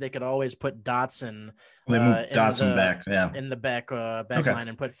sense, because they could always put Dotson. They moved Dotson back, in the back line,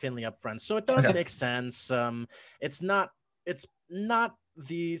 and put Finley up front. So it does make sense. It's not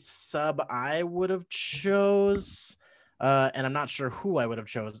the sub I would have chose, and I'm not sure who I would have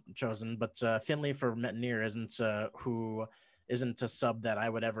chosen, but Finley for Metnier isn't a sub that I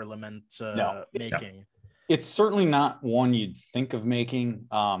would ever lament making. It's certainly not one you'd think of making,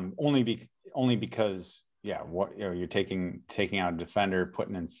 only because you're taking out a defender,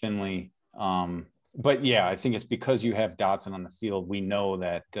 putting in Finley. But I think it's because you have Dotson on the field. We know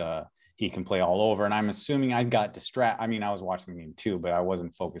that he can play all over. And I'm assuming I got distracted. I mean, I was watching the game too, but I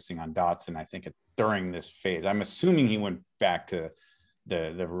wasn't focusing on Dotson. I think during this phase, I'm assuming he went back to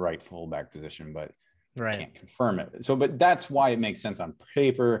the right fullback position, but I can't confirm it. So, but that's why it makes sense on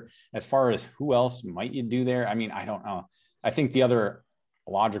paper. As far as who else might you do there? I mean, I don't know. I think the other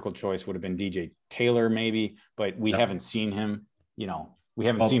logical choice would have been DJ Taylor maybe, but we haven't seen him, we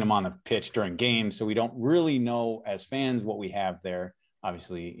haven't seen him on the pitch during games. So we don't really know as fans what we have there.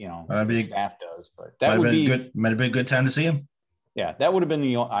 Obviously, the staff does, but that might have been a good time to see him. Yeah, that would have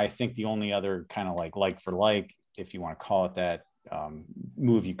been I think the only other kind of like for like, if you want to call it that,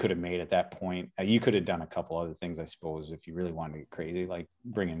 move you could have made at that point. You could have done a couple other things, I suppose, if you really wanted to get crazy, like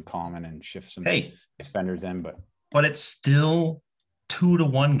bring in Common and shift some defenders in. But it's still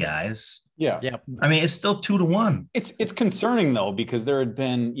 2-1, guys. Yeah. I mean, it's still 2-1. It's concerning though, because there had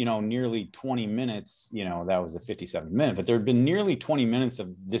been, nearly 20 minutes, that was a 57 minute, but there had been nearly 20 minutes of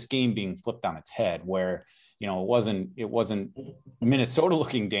this game being flipped on its head where, it wasn't Minnesota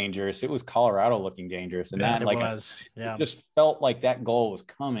looking dangerous. It was Colorado looking dangerous. And that it just felt like that goal was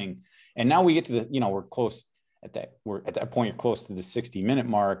coming. And now we get to we're close at that point, you're close to the 60-minute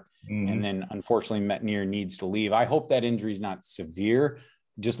mark. Mm-hmm. And then unfortunately Metnier needs to leave. I hope that injury is not severe.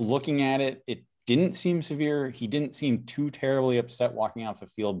 Just looking at it, it didn't seem severe. He didn't seem too terribly upset walking off the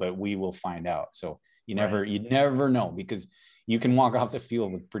field, but we will find out. So you never know, because you can walk off the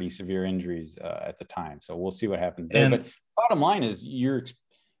field with pretty severe injuries at the time. So we'll see what happens there. But bottom line is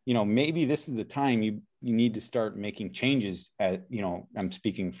maybe this is the time you need to start making changes I'm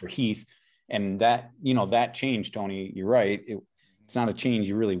speaking for Heath, and that change, Tony, you're right. It's not a change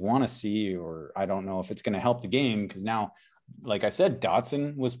you really want to see, or I don't know if it's going to help the game, because now, like I said,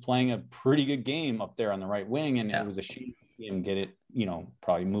 Dotson was playing a pretty good game up there on the right wing, and it was a shame to see him get it,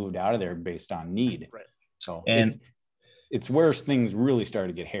 probably moved out of there based on need. Right. So it's where things really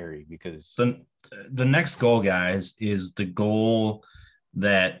started to get hairy, because the next goal, guys, is the goal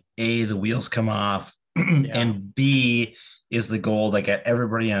that A, the wheels come off, and B, is the goal that got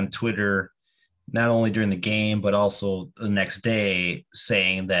everybody on Twitter, not only during the game, but also the next day,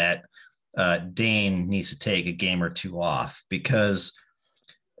 saying that Dane needs to take a game or two off, because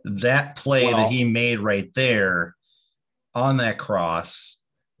that play that he made right there on that cross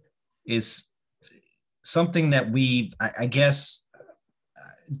is something that I guess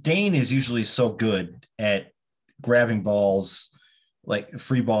Dane is usually so good at grabbing balls, like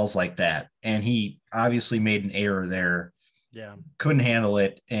free balls like that. And he obviously made an error there. Yeah. Couldn't handle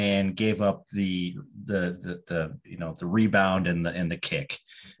it and gave up the rebound and the kick.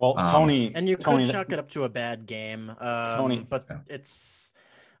 Well, Tony, and you could chalk it up to a bad game. Tony, but it's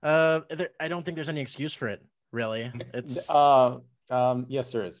I don't think there's any excuse for it, really. It's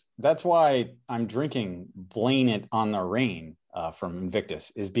yes, there is. That's why I'm drinking Blame It on the Rain from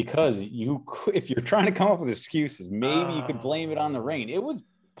Invictus, is because if you're trying to come up with excuses, maybe you could blame it on the rain. It was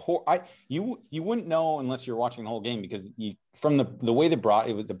poor. You wouldn't know unless you're watching the whole game, because from the way the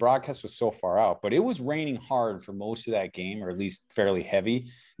broadcast was so far out, but it was raining hard for most of that game, or at least fairly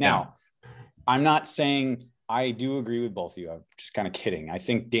heavy. Now, I'm not saying I do agree with both of you. I'm just kind of kidding. I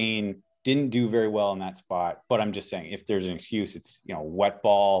think Dane didn't do very well in that spot, but I'm just saying, if there's an excuse, it's, wet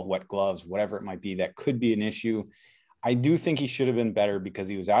ball, wet gloves, whatever it might be, that could be an issue. I do think he should have been better, because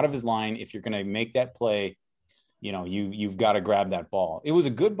he was out of his line. If you're going to make that play, you've got to grab that ball. It was a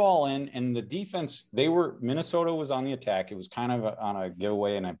good ball in, and the defense, Minnesota was on the attack. It was kind of on a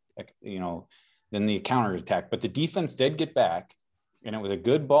giveaway and then the counter attack, but the defense did get back, and it was a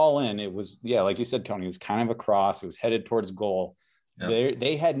good ball in. It was, like you said, Tony, it was kind of a cross. It was headed towards goal. Yep.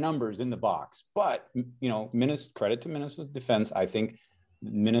 They had numbers in the box, but credit to Minnesota's defense. I think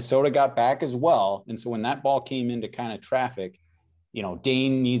Minnesota got back as well. And so when that ball came into kind of traffic,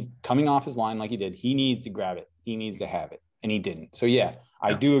 Dane needs, coming off his line like he did, he needs to grab it. He needs to have it, and he didn't. So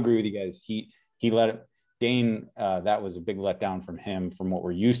I do agree with you guys. He let it. Dane, that was a big letdown from him, from what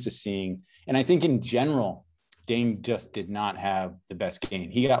we're used to seeing. And I think in general, Dane just did not have the best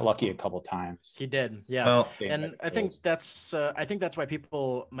game. He got lucky a couple times. He did, yeah. Well, and I think that's why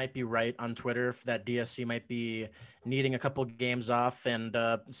people might be right on Twitter that DSC might be needing a couple games off, and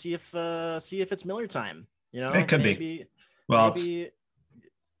see if it's Miller time. It could be. Well,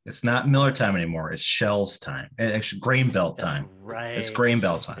 it's not Miller time anymore. It's Shell's time. Actually, Grain Belt time. That's right. It's Grain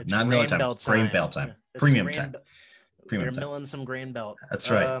Belt time, not Miller time. It's Grain Belt time. Premium time. They're milling some Grain Belt. That's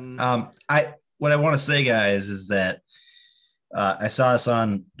right. What I want to say, guys, is that I saw this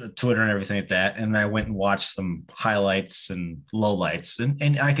on Twitter and everything like that, and I went and watched some highlights and lowlights,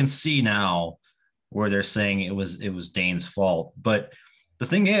 and I can see now where they're saying it was Dane's fault. But the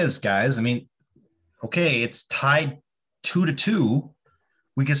thing is, guys, I mean, okay, it's tied 2-2.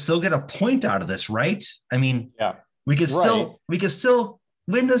 We can still get a point out of this, right? I mean, we could still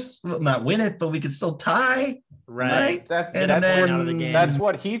win this, well, not win it, but we could still tie. Right. That's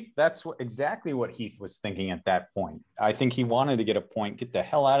exactly what Heath was thinking at that point. I think he wanted to get a point, get the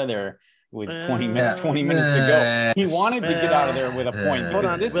hell out of there with 20 minutes to go. He wanted to get out of there with a point. Hold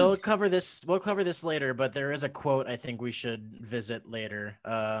on. We'll cover this later, but there is a quote I think we should visit later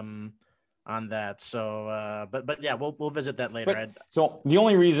on that. So, but yeah, we'll visit that later. So the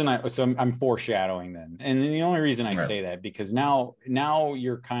only reason I'm foreshadowing then. And the only reason I say that, because now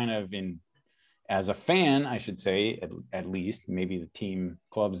you're kind of as a fan, I should say, at least, maybe the team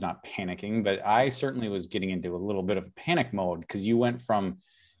club's not panicking, but I certainly was getting into a little bit of a panic mode because you went from,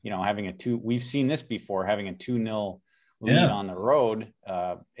 having we've seen this before, having a 2-0 lead on the road,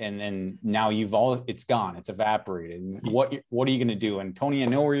 and then now it's gone, it's evaporated. What are you going to do? And Tony, I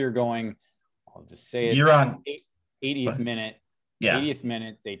know where you're going. I'll just say it. You're on 80th minute. Yeah. 80th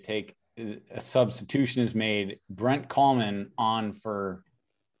minute, they take a substitution is made. Brent Coleman on for,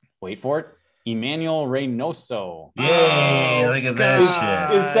 wait for it, Emmanuel Reynoso. Yay, look at that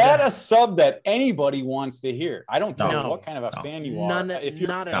shit. Is that a sub that anybody wants to hear? I don't care what kind of a fan you are. If you're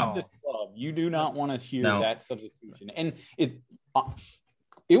not at this club, you do not want to hear that substitution. And it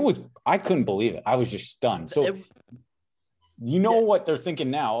was, I couldn't believe it. I was just stunned. So what they're thinking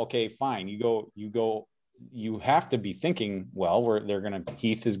now. Okay, fine. You have to be thinking, well,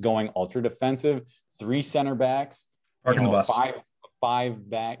 Heath is going ultra defensive, 3 center backs, parking the bus, five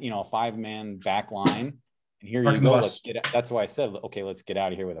back, 5-man back line. And here you go. That's why I said, okay, let's get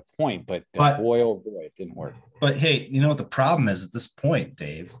out of here with a point. But boy, oh boy, it didn't work. But hey, you know what the problem is at this point,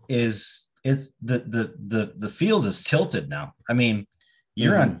 Dave, is it's the field is tilted now. I mean,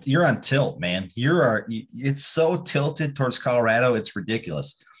 you're on tilt, man. It's so tilted towards Colorado, it's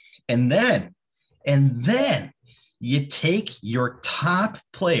ridiculous. And then you take your top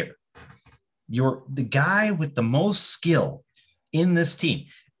player, the guy with the most skill in this team.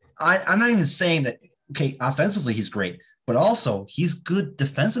 I'm not even saying that, okay, offensively he's great, but also he's good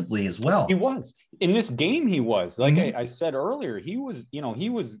defensively as well. He was. In this game, he was. Like I said earlier, he was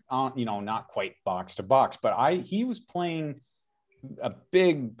not quite box to box, but he was playing a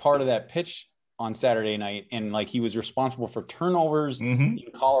big part of that pitch on Saturday night, and like he was responsible for turnovers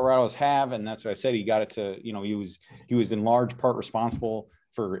Colorado's have, and that's what I said. He got it to, he was in large part responsible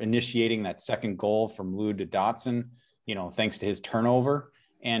for initiating that second goal from Lou to Dotson, thanks to his turnover.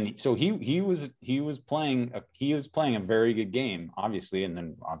 And so he was playing a very good game, obviously, and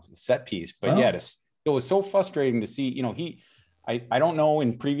then obviously the set piece. But it was so frustrating to see. I don't know,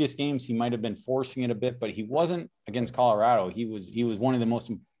 in previous games he might have been forcing it a bit, but he wasn't against Colorado. He was one of the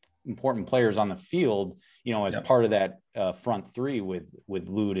most important players on the field, as part of that front three with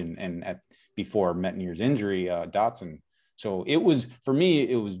Lute and before Metanier's injury, Dotson. So it was, for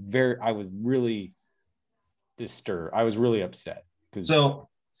me, I was really disturbed. I was really upset. So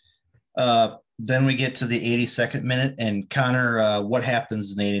then we get to the 82nd minute, and Connor, what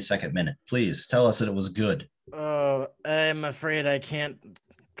happens in the 82nd minute? Please tell us that it was good. I'm afraid I can't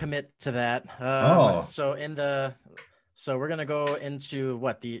commit to that. So we're gonna go into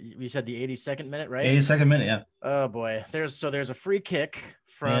we said the 82nd minute, right? 82nd minute, yeah. Oh boy, there's a free kick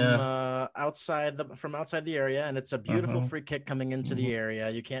from outside the area, and it's a beautiful free kick coming into the area.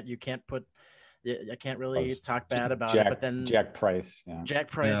 I can't really talk bad about it, but then Jack Price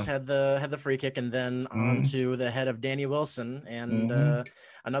had the free kick, and then onto the head of Danny Wilson, and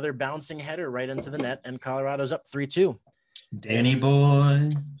another bouncing header right into the net, and Colorado's up 3-2. Danny boy.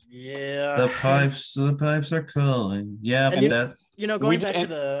 Yeah. The pipes are calling. Yeah, but going back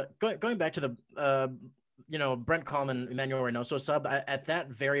to the Brent Coleman, Emmanuel Reynoso sub, at that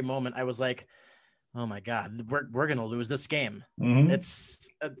very moment, I was like, oh my God, we're gonna lose this game. It's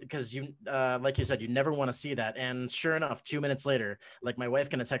because like you said, you never want to see that. And sure enough, 2 minutes later, like my wife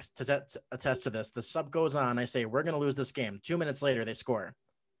can attest to this, the sub goes on. I say, we're gonna lose this game. 2 minutes later, they score,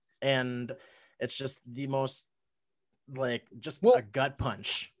 and it's just the most a gut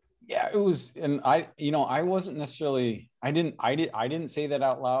punch. Yeah, it was. And I wasn't necessarily, I didn't say that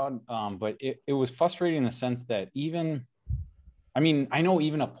out loud. But it was frustrating in the sense that I know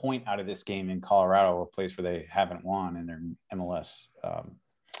even a point out of this game in Colorado, a place where they haven't won in their MLS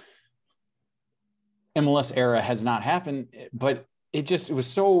era, has not happened, but it was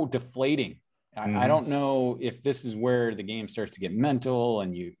so deflating. I don't know if this is where the game starts to get mental,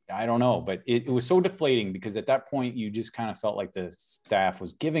 and I don't know, but it was so deflating because at that point you just kind of felt like the staff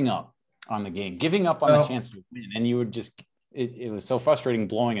was giving up on the game, giving up on the chance to win. And you would just, it was so frustrating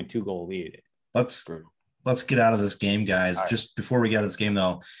blowing a 2-goal lead. Let's get out of this game, guys. Right. Just before we get out of this game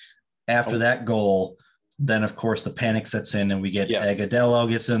though, after that goal, then of course the panic sets in, and we get Agudelo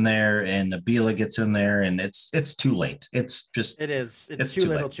gets in there, and Nabila gets in there, and it's too late. It's too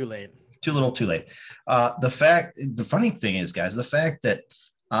little too late. Too little too late. The funny thing is, guys, the fact that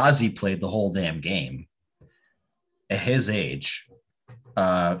Ozzy played the whole damn game at his age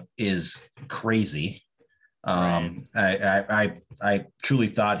is crazy. Right. I truly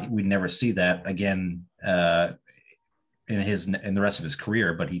thought we'd never see that again in the rest of his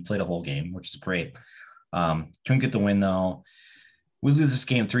career, but he played a whole game, which is great. Couldn't get the win though. We lose this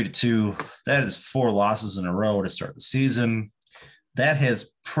game 3-2. That is 4 losses in a row to start the season. That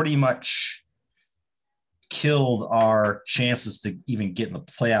has pretty much killed our chances to even get in the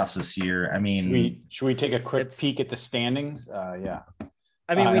playoffs this year. I mean, should we take a quick peek at the standings? Yeah.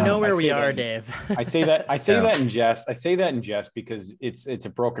 I mean, we know where we are, that, Dave. I say that in jest. I say that in jest because it's a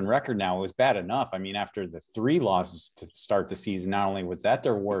broken record now. It was bad enough. I mean, after the 3 losses to start the season, not only was that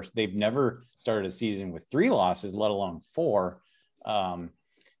their worst, they've never started a season with 3 losses, let alone 4.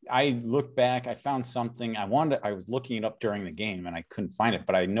 I looked back, I found something I was looking it up during the game and I couldn't find it,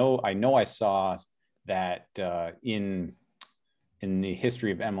 but I know I saw that in the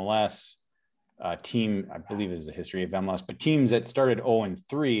history of MLS, team, I believe it is a history of MLS, but teams that started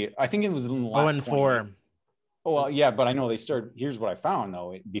 0-3, I think it was in the last 0-4. Oh, well, yeah, but I know they started. Here's what I found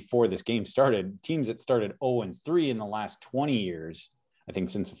though. Before this game started, teams that started 0-3 in the last 20 years, I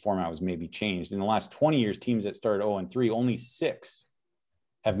think since the format was maybe changed, in the last 20 years, teams that started 0-3, only 6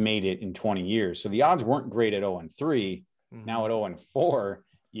 have made it in 20 years. So the odds weren't great at 0-3. Mm-hmm. Now at 0-4,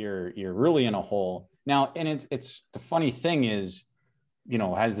 you're really in a hole. Now, and it's the funny thing is, you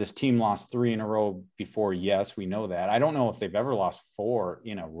know, has this team lost 3 in a row before? Yes, we know that. I don't know if they've ever lost 4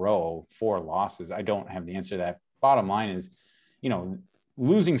 in a row, 4 losses. I don't have the answer to that. Bottom line is, you know,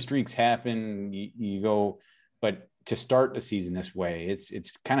 losing streaks happen. You go, but to start the season this way,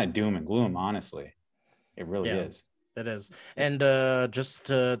 it's kind of doom and gloom. Honestly, it really is. It is. And just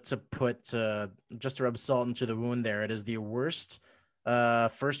to rub salt into the wound there, it is the worst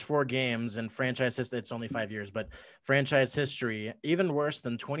first 4 games in franchise history. It's only 5 years, but franchise history, even worse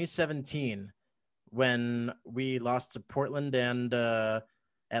than 2017 when we lost to Portland and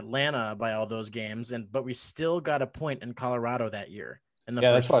Atlanta by all those games, but we still got a point in Colorado that year in the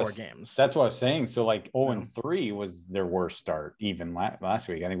first 4 games. That's what I was saying. So like 0-3 was their worst start even last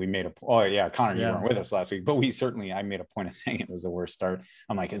week. I think we made Connor, you weren't with us last week, but I made a point of saying it was the worst start.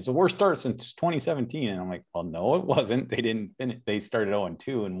 I'm like, it's the worst start since 2017. And I'm like, well, no, it wasn't. They didn't finish. They started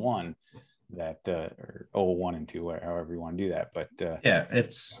 0-2 and 1 that, or 0-1-2, however you want to do that. But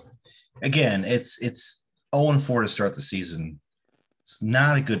it's 0-4 to start the season. It's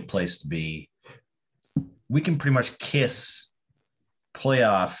not a good place to be. We can pretty much kiss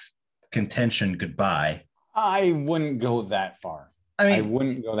playoff contention goodbye. I wouldn't go that far. I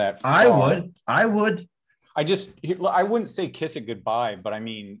wouldn't go that far. I would. I wouldn't say kiss it goodbye, but I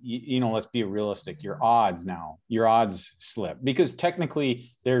mean, you know, let's be realistic. Your odds slip because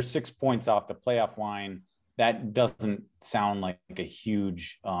technically they're 6 points off the playoff line. That doesn't sound like a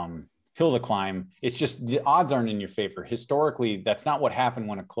huge hill to climb. It's just the odds aren't in your favor. Historically, that's not what happens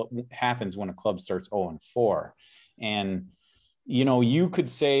when a club starts 0-4. And you know, you could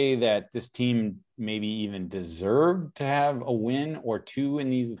say that this team maybe even deserved to have a win or 2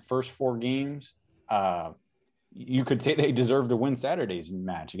 in these first 4 games. You could say they deserved to win Saturday's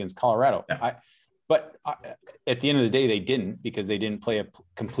match against Colorado. Yeah. But at the end of the day, they didn't, because they didn't play a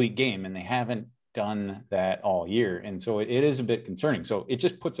complete game, and they haven't done that all year. And so it is a bit concerning. So it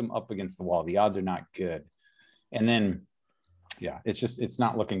just puts them up against the wall. The odds are not good. And then, it's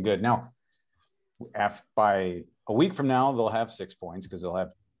not looking good. Now, by a week from now, they'll have 6 points because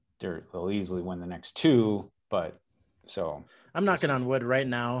they'll easily win the next 2. But so I'm knocking on wood right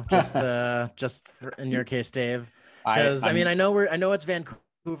now, just in your case, Dave, because I know it's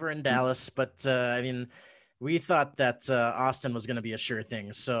Vancouver and Dallas, but I mean, we thought that Austin was going to be a sure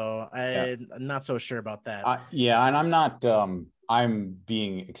thing. So I'm not so sure about that. And I'm not. I'm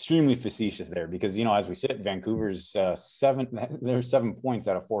being extremely facetious there because, you know, as we said, Vancouver's 7. They're 7 points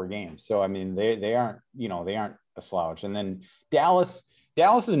out of 4 games. So I mean, they aren't a slouch. And then Dallas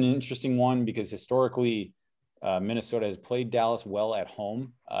is an interesting one because historically, Minnesota has played Dallas well at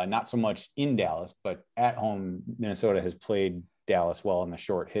home. Not so much in Dallas, but at home, Minnesota has played Dallas well in the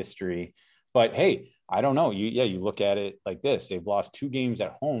short history. But hey, I don't know. You look at it like this: they've lost 2 games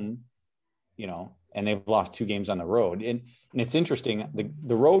at home, you know, and they've lost 2 games on the road. And it's interesting.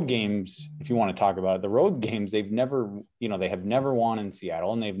 The road games, if you want to talk about it, the road games, they have never won in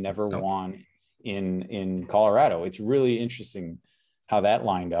Seattle, and they've never won in Colorado. It's really interesting how that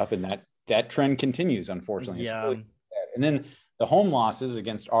lined up, and that trend continues, unfortunately. Yeah. Really sad. And then the home losses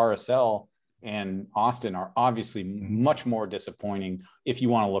against RSL and Austin are obviously much more disappointing if you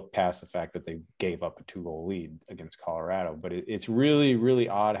want to look past the fact that they gave up a 2-goal lead against Colorado. But it's really, really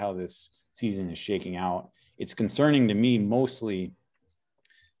odd how this season is shaking out. It's concerning to me mostly,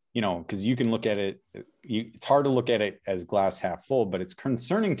 you know, because you can look at it, it's hard to look at it as glass half full, but it's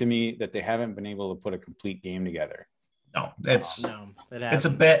concerning to me that they haven't been able to put a complete game together. No, it's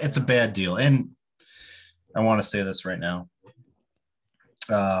a bad deal. And I want to say this right now.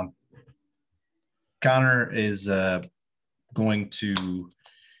 Connor is going to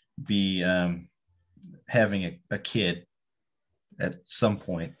be having a kid at some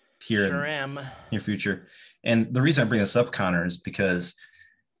point. here Sure in am. your future. And the reason I bring this up, Connor, is because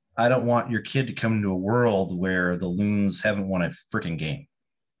I don't want your kid to come into a world where the Loons haven't won a freaking game.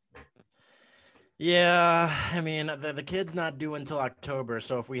 Yeah, I mean the kid's not due until October,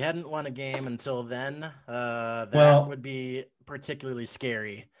 so if we hadn't won a game until then, that Well, would be particularly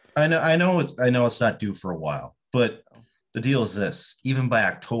scary. I know it's not due for a while, but the deal is this: even by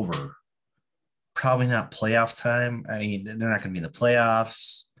October, probably not playoff time. I mean, they're not going to be in the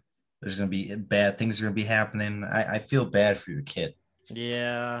playoffs. There's going to be bad things are going to be happening. I feel bad for your kid.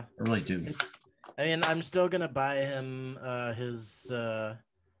 Yeah, I really do. I mean, I'm still gonna buy him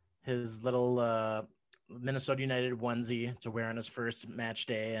his little Minnesota United onesie to wear on his first match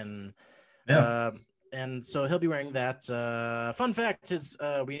day, and so he'll be wearing that. Fun fact: his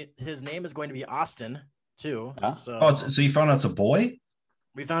name is going to be Austin too. Huh? So you found out it's a boy?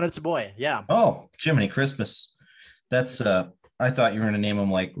 We found it's a boy. Yeah. Oh, Jiminy Christmas. That's I thought you were going to name him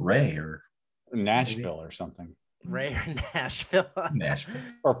like Ray or Nashville or something. Ray or Nashville. Nashville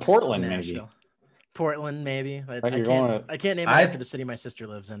or Portland, Nashville. maybe. Portland, maybe. Right, I can't name it after the city my sister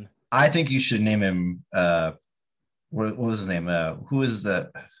lives in. I think you should name him what was his name? Who is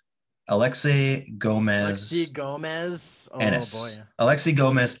the Alexei Gomez? Alexi Gomez. Oh Ennis. boy. Alexei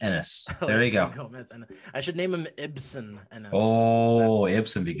Gomez Ennis. There you go. Gomez. I should name him Ibsen Ennis. Oh,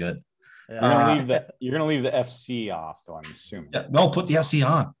 Ibsen be good. Yeah. You're gonna leave the FC off, though, I'm assuming. Yeah, no, put the FC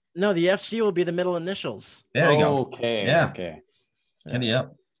on. No, the FC will be the middle initials. There you go. Okay. Yeah. Okay. Yeah.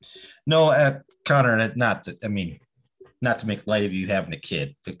 No, Connor, not to make light of you having a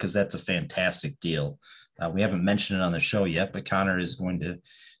kid, because that's a fantastic deal. We haven't mentioned it on the show yet, but Connor is going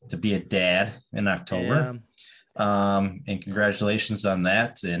to be a dad in October. Yeah. And congratulations on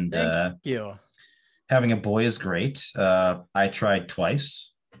that. And Thank you. having a boy is great. I tried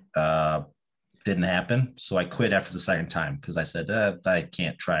twice. Didn't happen. So I quit after the second time because I said, I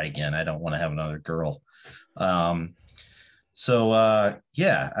can't try again. I don't want to have another girl.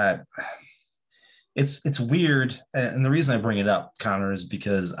 It's weird. And the reason I bring it up, Connor, is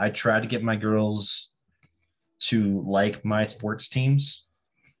because I tried to get my girls to like my sports teams,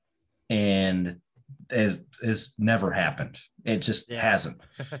 and it has never happened. It just hasn't.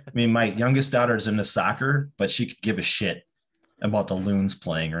 I mean, my youngest daughter is into soccer, but she could give a shit about the Loons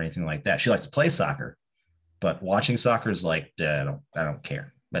playing or anything like that. She likes to play soccer, but watching soccer is like, I don't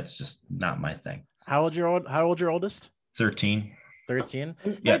care. That's just not my thing. How old your oldest? 13. 13.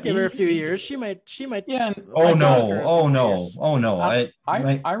 Yeah. Give her a few years. She might. Yeah. Oh no.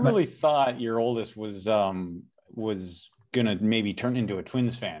 I really thought your oldest was gonna maybe turn into a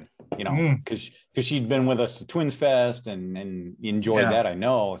Twins fan, because she'd been with us to Twins Fest and enjoyed that, I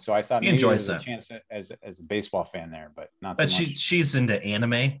know. So I thought maybe there was a chance as a baseball fan there, but not. But so much. she's into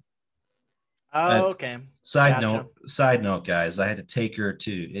anime. Oh, okay. Side note, guys, I had to take her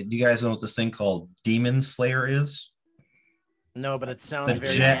to. You guys know what this thing called Demon Slayer is? No, but it sounds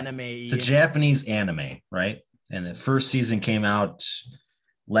very anime-y. It's a Japanese anime, right? And the first season came out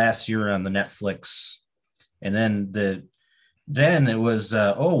last year on the Netflix, and then it was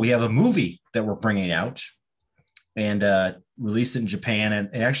we have a movie that we're bringing out, and released it in Japan,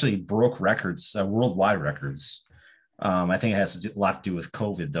 and it actually broke records, worldwide records. I think it has a lot to do with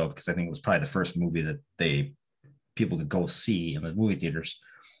COVID, though, because I think it was probably the first movie that people could go see in the movie theaters.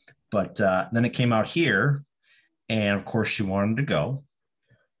 But then it came out here, and of course she wanted to go.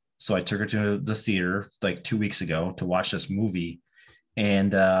 So I took her to the theater like 2 weeks ago to watch this movie,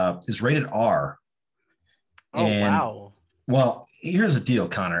 and it's rated R. Oh, wow. Well, here's the deal,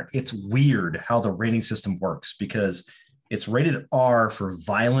 Connor. It's weird how the rating system works, because it's rated R for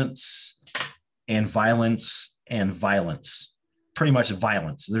violence and violence and violence, pretty much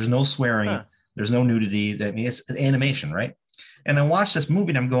violence. There's no swearing. There's no nudity. I mean, it's animation, right? And I watched this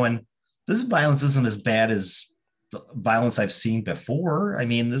movie and I'm going, this violence isn't as bad as the violence I've seen before. I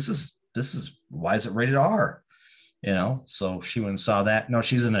mean, this is why is it rated R? So she went and saw that. No,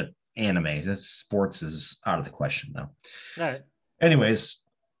 she's in an anime. This sports is out of the question now. All right. Anyways,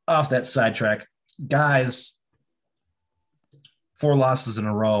 off that sidetrack, guys, 4 losses in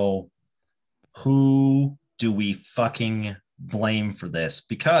a row. Who do we fucking blame for this?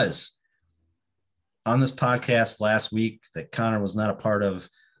 Because on this podcast last week that Connor was not a part of,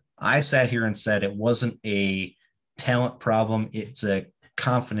 I sat here and said it wasn't a talent problem. It's a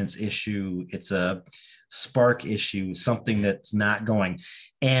confidence issue. It's a spark issue, something that's not going.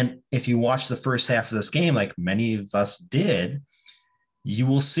 And if you watch the first half of this game, like many of us did, you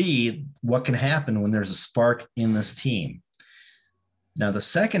will see what can happen when there's a spark in this team. Now, the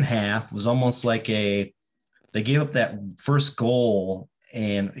second half was almost like they gave up that first goal.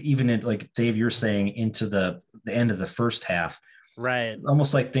 And even like Dave, you're saying, into the end of the first half, Right.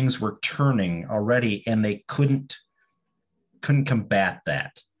 almost like things were turning already, and they couldn't combat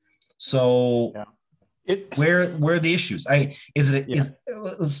that. So where are the issues?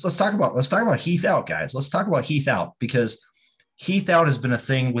 Let's talk about Heath out, guys. Let's talk about Heath out, because Heath out has been a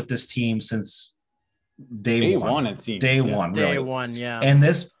thing with this team since day one. It seems day Since one, day really. one, yeah. And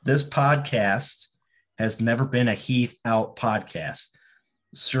this podcast has never been a Heath out podcast.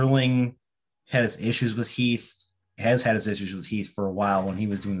 Sterling had his issues with Heath, has had his issues with Heath for a while when he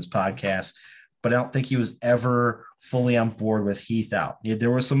was doing this podcast, but I don't think he was ever fully on board with Heath out. There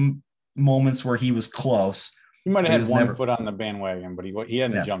were some moments where he was close. He might have had one foot on the bandwagon, but he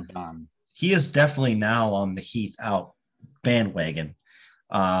hadn't jumped on. He is definitely now on the Heath out bandwagon.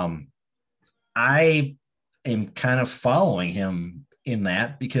 I am kind of following him in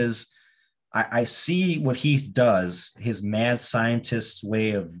that, because I see what Heath does, his mad scientist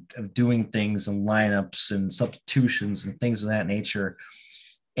way of doing things and lineups and substitutions and things of that nature.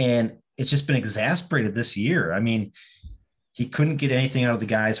 And it's just been exasperated this year. I mean, he couldn't get anything out of the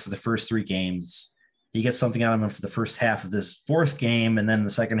guys for the first 3 games. He gets something out of them for the first half of this 4th game, and then the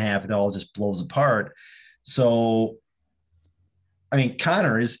second half, it all just blows apart. So, I mean,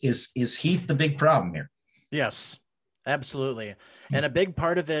 Connor, is Heath the big problem here? Yes, absolutely. And a big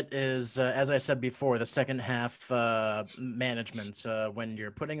part of it is, as I said before, the second half management. When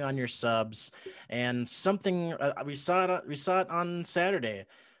you're putting on your subs, and something we saw it on Saturday.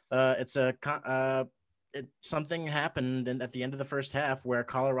 Something happened at the end of the first half where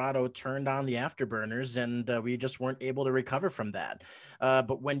Colorado turned on the afterburners, and we just weren't able to recover from that.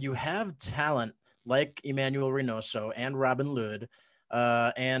 But when you have talent like Emmanuel Reynoso and Robin Lod,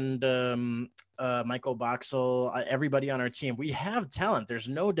 and Michael Boxall, everybody on our team, we have talent. There's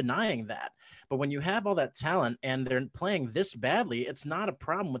no denying that. But when you have all that talent and they're playing this badly, it's not a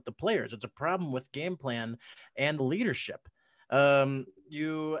problem with the players. It's a problem with game plan and the leadership.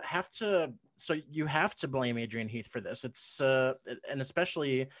 You have to blame Adrian Heath for this. It's and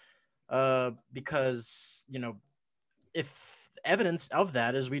especially because, if evidence of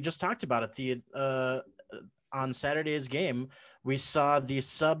that is, we just talked about it, on Saturday's game, we saw the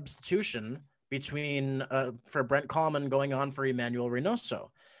substitution between for Brent Kallman going on for Emmanuel Reynoso.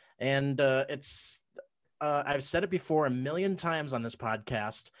 And I've said it before a million times on this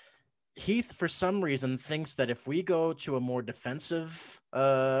podcast. Heath, for some reason, thinks that if we go to a more defensive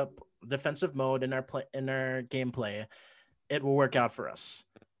mode in our gameplay, it will work out for us.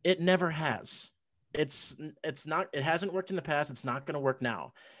 It never has. It's not. It hasn't worked in the past. It's not going to work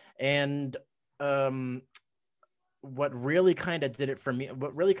now. And what really kind of did it for me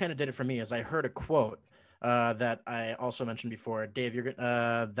is I heard a quote that I also mentioned before. Dave,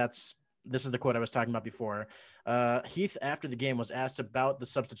 this is the quote I was talking about before. Heath, after the game, was asked about the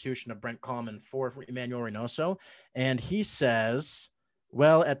substitution of Brent Kallman for Emmanuel Reynoso, and he says,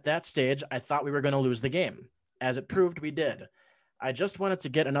 "Well, at that stage, I thought we were going to lose the game. As it proved, we did. I just wanted to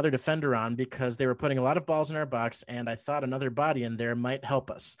get another defender on because they were putting a lot of balls in our box, and I thought another body in there might help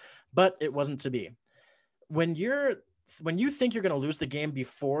us, but it wasn't to be." When you think you're going to lose the game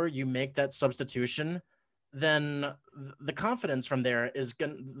before you make that substitution, then the confidence from there is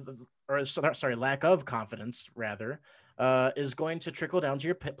lack of confidence rather, is going to trickle down to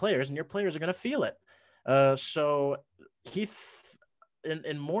your players, and your players are going to feel it. So Heath,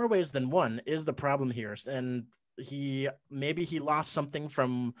 in more ways than one, is the problem here, and he lost something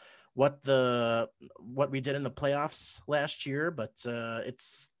from what we did in the playoffs last year, but other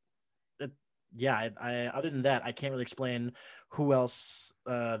than that, I can't really explain who else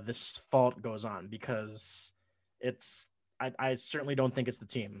this fault goes on, because I certainly don't think it's the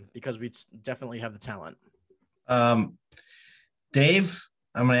team, because we definitely have the talent. Dave,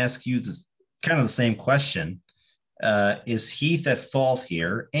 I'm going to ask you kind of the same question. Is Heath at fault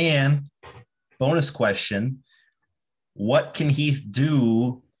here? And bonus question, what can Heath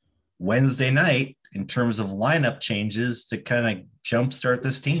do Wednesday night in terms of lineup changes to kind of jumpstart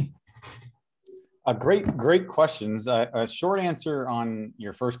this team? Great questions. A short answer on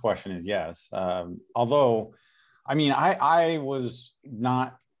your first question is yes. Although, I mean, I was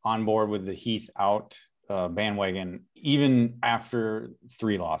not on board with the Heath out bandwagon, even after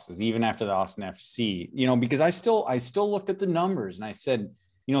 3 losses, even after the Austin FC, because I still looked at the numbers and I said,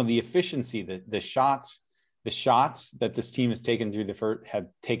 the efficiency, the shots that this team has taken through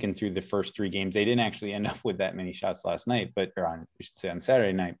the first 3 games. They didn't actually end up with that many shots last night, on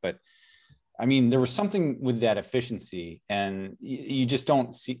Saturday night, but I mean, there was something with that efficiency, and you just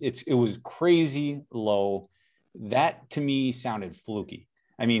don't see it. It was crazy low. That to me sounded fluky.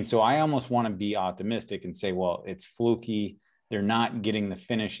 I mean, so I almost want to be optimistic and say, well, it's fluky. They're not getting the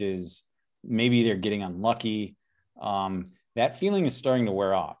finishes. Maybe they're getting unlucky. that feeling is starting to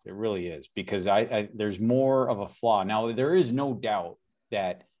wear off. It really is, because there's more of a flaw. Now, there is no doubt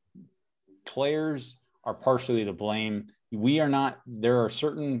that players are partially to blame. There are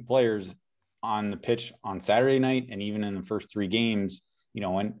certain players on the pitch on Saturday night and even in the first 3 games,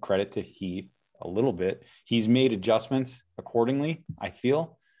 and credit to Heath a little bit. He's made adjustments accordingly, I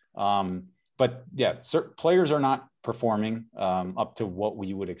feel. But yeah, certain players are not performing up to what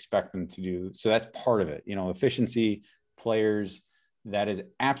we would expect them to do. So that's part of it. Efficiency, players, that is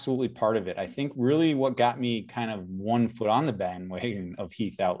absolutely part of it. I think really what got me kind of one foot on the bandwagon of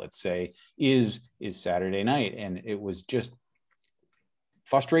Heath out, let's say, is Saturday night. And it was just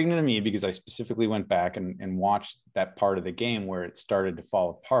frustrating to me because I specifically went back and watched that part of the game where it started to fall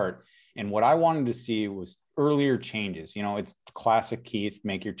apart. And what I wanted to see was earlier changes. It's classic Heath,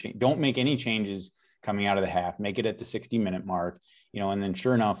 make your change. Don't make any changes coming out of the half, make it at the 60-minute mark, and then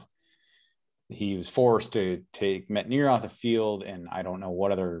sure enough, he was forced to take Metnier off the field. And I don't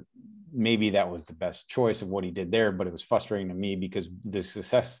know maybe that was the best choice of what he did there, but it was frustrating to me because the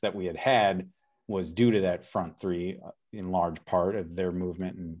success that we had was due to that front 3 in large part of their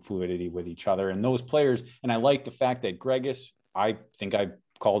movement and fluidity with each other. And those players, and I like the fact that Gregis, I think I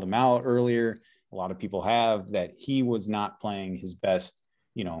called him out earlier. A lot of people have, that he was not playing his best.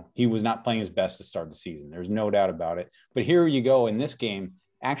 He was not playing his best to start the season. There's no doubt about it. But here you go in this game,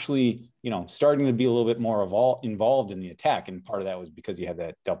 actually, starting to be a little bit more involved in the attack. And part of that was because you had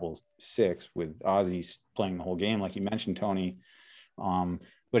that double 6 with Ozzy playing the whole game, like you mentioned, Tony.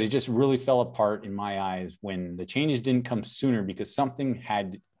 But it just really fell apart in my eyes when the changes didn't come sooner, because something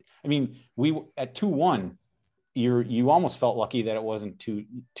we at 2-1, you almost felt lucky that it wasn't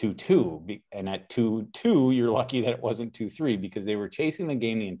 2-2, and at 2-2, you're lucky that it wasn't 2-3, because they were chasing the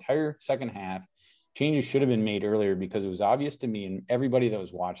game the entire second half. Changes should have been made earlier, because it was obvious to me and everybody that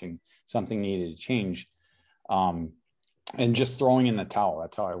was watching something needed to change. And just throwing in the towel,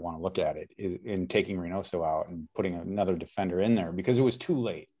 that's how I want to look at it, is in taking Reynoso out and putting another defender in there, because it was too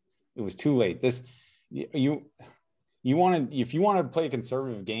late. It was too late. If you want to play a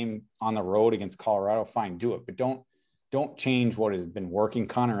conservative game on the road against Colorado, fine, do it, but don't change what has been working.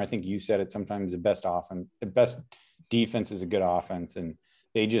 Connor, I think you said it, sometimes the best defense is a good offense, and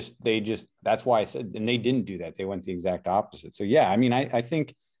they just that's why I said, and they didn't do that. They went the exact opposite. So yeah, I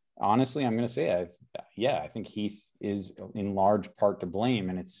think honestly, I'm going to say, I think Heath is in large part to blame,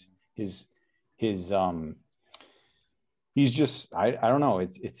 and it's his he's just, I don't know.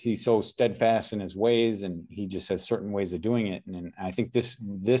 He's so steadfast in his ways, and he just has certain ways of doing it. And I think this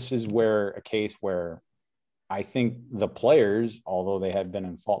is a case where I think the players, although they had been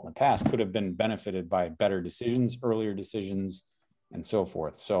in fault in the past, could have been benefited by better decisions, earlier decisions, and so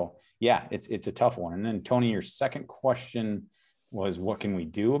forth. So yeah, it's a tough one. And then Tony, your second question was, what can we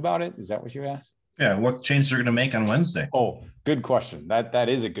do about it? Is that what you asked? Yeah. What changes are going to make on Wednesday? Oh, good question. That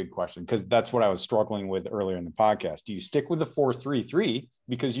is a good question, because that's what I was struggling with earlier in the podcast. Do you stick with the 4-3-3?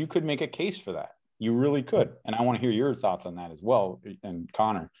 Because you could make a case for that. You really could. And I want to hear your thoughts on that as well. And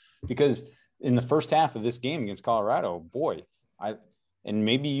Connor, because in the first half of this game against Colorado, boy, and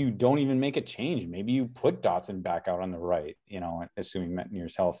maybe you don't even make a change. Maybe you put Dotson back out on the right, assuming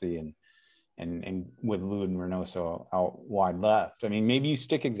Metnier's healthy, and with Lou and Reynoso out wide left. Maybe you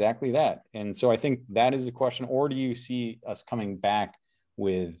stick exactly that. And so I think that is the question. Or do you see us coming back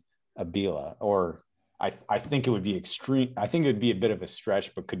with Abila? Or I think it would be extreme. I think it would be a bit of a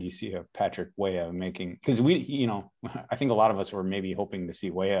stretch, but could you see a Patrick Weah making, because I think a lot of us were maybe hoping to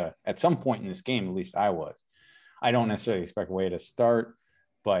see Weah at some point in this game. At least I was. I don't necessarily expect Weah to start,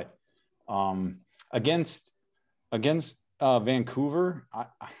 but against Vancouver,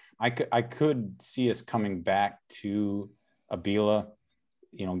 I could see us coming back to Abila,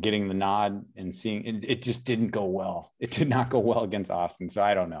 getting the nod and seeing it just didn't go well. It did not go well against Austin. So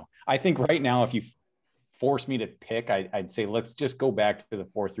I don't know. I think right now, if you force me to pick, I'd say let's just go back to the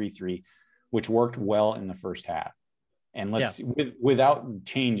 4-3-3, which worked well in the first half. And without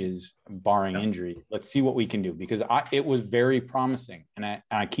changes, barring injury, let's see what we can do, because it was very promising. And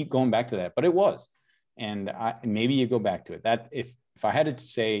I keep going back to that, but it was. And maybe you go back to it. That if I had to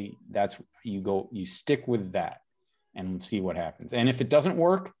say, you stick with that and see what happens. And if it doesn't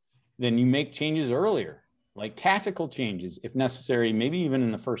work, then you make changes earlier, like tactical changes, if necessary, maybe even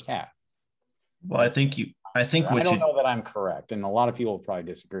in the first half. Well, I don't know that I'm correct, and a lot of people will probably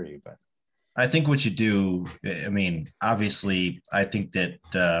disagree, but I think what you do, obviously, I think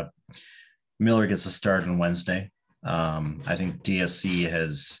that Miller gets a start on Wednesday. I think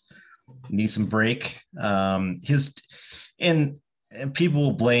DSC needs some break. And people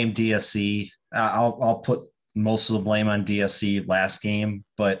will blame DSC. I'll put most of the blame on DSC last game,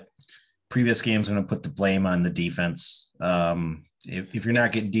 but previous games, I'm going to put the blame on the defense. If you're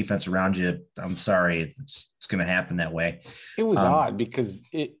not getting defense around you, I'm sorry, it's going to happen that way. It was odd because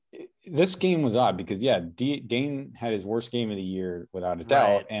this game was odd because Dane had his worst game of the year without a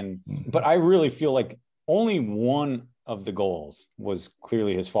doubt. Right. But I really feel like only one of the goals was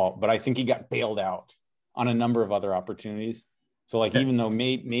clearly his fault, but I think he got bailed out on a number of other opportunities. So like, even though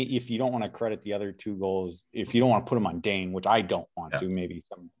if you don't want to credit the other 2 goals, if you don't want to put them on Dane, which I don't want to, maybe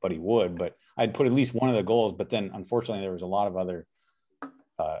somebody would, but I'd put at least one of the goals. But then unfortunately there was a lot of other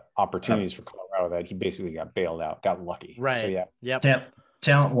opportunities for Colorado that he basically got bailed out, got lucky. Right. So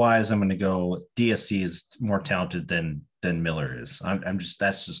Talent wise, I'm going to go DSC is more talented than Miller is.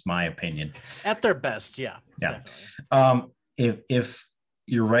 That's just my opinion. At their best. Yeah. If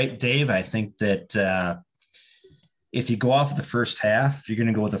you're right, Dave, I think that if you go off the first half, you're going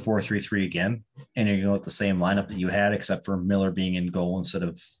to go with a 4-3-3 again, and you're going to go with the same lineup that you had, except for Miller being in goal instead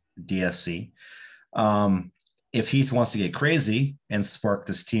of DSC. If Heath wants to get crazy and spark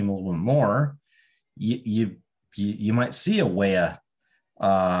this team a little bit more, you might see a Weah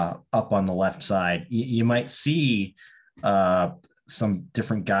up on the left side. You might see some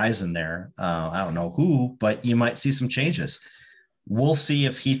different guys in there. I don't know who, but you might see some changes. We'll see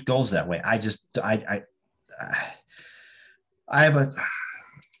if Heath goes that way. I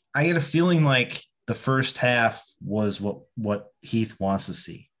get a feeling like the first half was what Heath wants to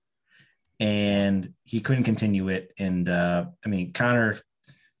see, and he couldn't continue it. And Connor,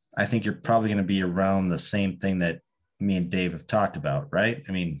 I think you're probably going to be around the same thing that me and Dave have talked about, right?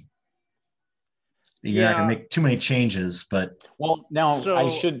 I mean, you're not going to make too many changes, but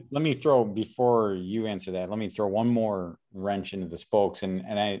let me throw, before you answer that, let me throw one more wrench into the spokes,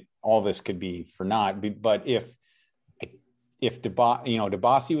 and all this could be for naught, but if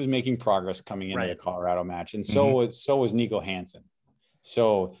Debasi was making progress coming into the Colorado match, and so was Nico Hansen.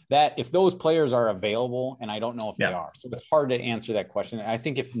 So that if those players are available, and I don't know if they are, so it's hard to answer that question. I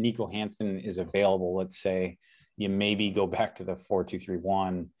think if Nico Hansen is available, let's say you maybe go back to the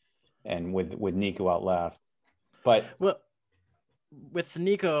 4-2-3-1 and with Nico out left. But with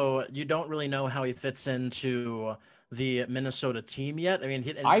Nico, you don't really know how he fits into the Minnesota team yet. I mean,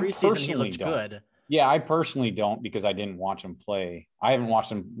 in preseason he looked good. Yeah, I personally don't, because I didn't watch him play. I haven't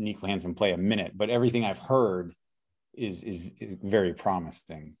watched Nico Hansen play a minute, but everything I've heard is very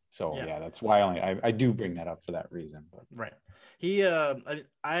promising. So that's why I do bring that up for that reason. But. Right. He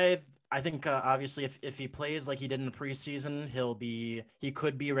I think obviously if he plays like he did in the preseason, he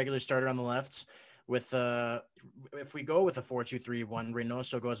could be a regular starter on the left. With if we go with a 4-2-3-1,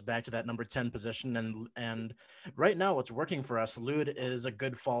 Reynoso goes back to that number 10 position, and right now what's working for us, Lod is a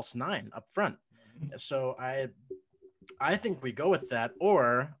good false 9 up front. So I think we go with that.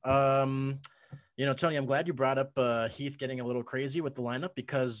 Or Tony, I'm glad you brought up Heath getting a little crazy with the lineup,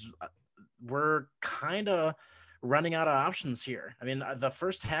 because we're kind of running out of options here. I mean, the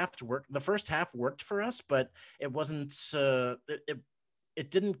first half worked for us, but it wasn't it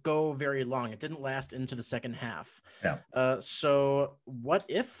didn't go very long. It didn't last into the second half. Yeah. So what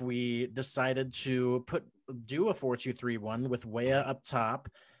if we decided to do a 4-2-3-1 with Weah up top,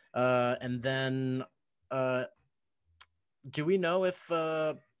 and then do we know if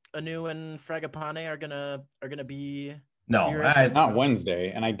Anu and Fragapane are gonna be? No, not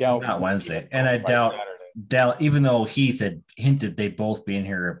Wednesday, and I doubt not Wednesday, and I doubt even though Heath had hinted they'd both be in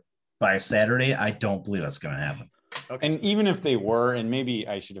here by Saturday, I don't believe that's going to happen. Okay. And even if they were, and maybe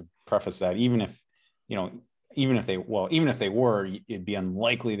I should have prefaced that, even if they were, it'd be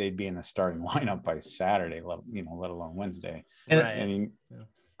unlikely they'd be in the starting lineup by Saturday, let alone Wednesday. And right. and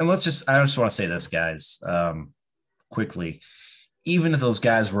I just want to say this, guys, quickly. Even if those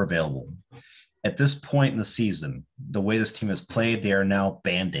guys were available at this point in the season, the way this team has played, they are now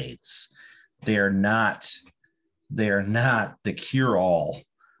Band-Aids. They are not the cure-all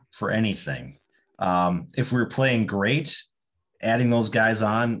for anything. If we're playing great, adding those guys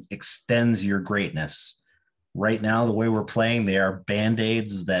on extends your greatness. Right now, the way we're playing, they are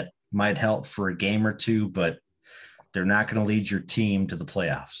Band-Aids that might help for a game or two, but they're not going to lead your team to the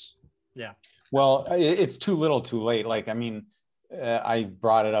playoffs. Yeah. Well, it's too little too late. Like, I mean, I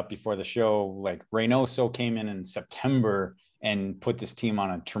brought it up before the show, like Reynoso came in September and put this team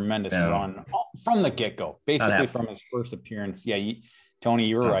on a tremendous run from the get-go, basically from his first appearance. Yeah, Tony,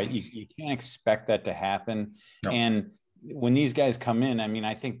 you were right. You can't expect that to happen. No. And when these guys come in, I mean,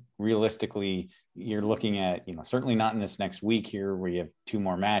 I think realistically, you're looking at, certainly not in this next week here where you have 2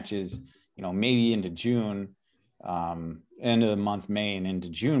 more matches, maybe into June, end of the month, May, and into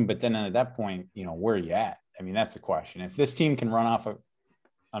June. But then at that point, where are you at? I mean, that's the question. If this team can run off an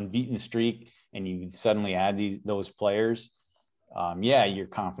unbeaten streak and you suddenly add those players, yeah, your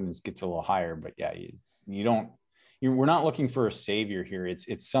confidence gets a little higher, but yeah, we're not looking for a savior here.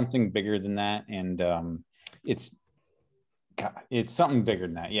 It's something bigger than that. And it's something bigger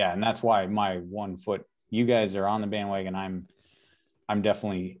than that. Yeah. And that's why my 1 foot, you guys are on the bandwagon. I'm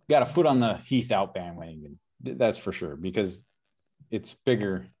definitely got a foot on the Heath out bandwagon. That's for sure, because it's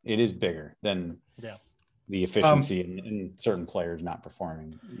bigger. It is bigger than the efficiency and certain players not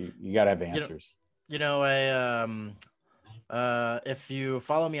performing. You got to have answers. If you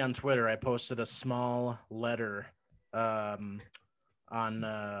follow me on Twitter, I posted a small letter on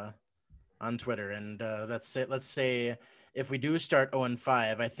Twitter, and let's say if we do start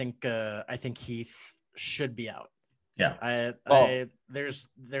 0-5, I think Heath should be out. Yeah.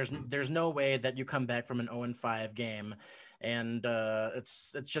 There's no way that you come back from an 0-5 game, and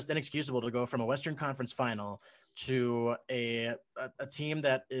it's just inexcusable to go from a Western Conference final to a team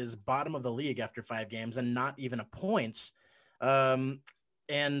that is bottom of the league after 5 games and not even a point.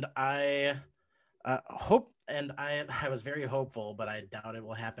 And I hope, and I was very hopeful, but I doubt it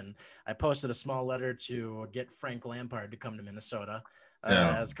will happen. I posted a small letter to get Frank Lampard to come to Minnesota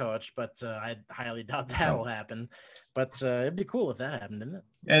as coach, but I highly doubt that will happen. But it'd be cool if that happened, didn't it?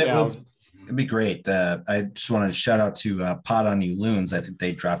 And it'd be great. I just wanted to shout out to Pod on You Loons. I think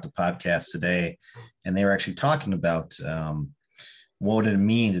they dropped a podcast today, and they were actually talking about what would it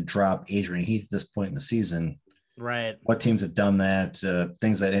mean to drop Adrian Heath at this point in the season. Right. What teams have done that?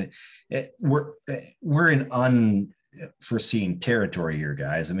 Things that we're in unforeseen territory here,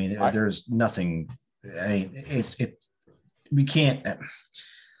 guys. I mean, there's nothing. You can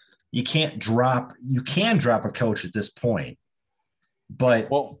drop a coach at this point, but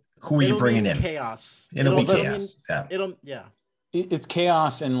who are you bringing in? Chaos. It'll be chaos. It's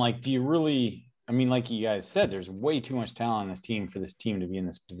chaos. And like, do you really? I mean, like you guys said, there's way too much talent on this team for this team to be in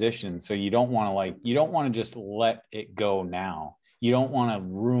this position. So you don't want to just let it go now. You don't want to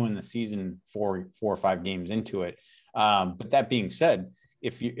ruin the season 4 or 5 games into it. But that being said,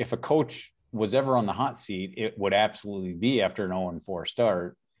 if a coach was ever on the hot seat, it would absolutely be after an 0-4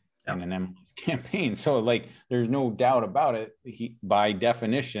 start in an MLS campaign. So like, there's no doubt about it. By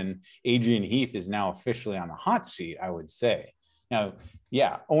definition, Adrian Heath is now officially on the hot seat, I would say. Now,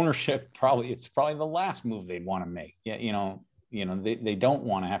 yeah, ownership it's probably the last move they'd want to make. Yeah, they don't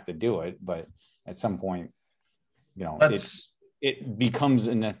want to have to do it, but at some point, it becomes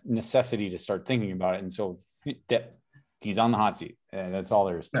a necessity to start thinking about it. And so he's on the hot seat. That's all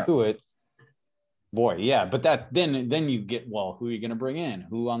there is to it. Boy, yeah, but then you get, well, who are you going to bring in?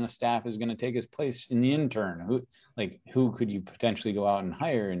 Who on the staff is going to take his place in the intern? Who could you potentially go out and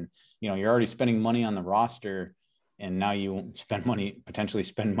hire? And you're already spending money on the roster, and now you potentially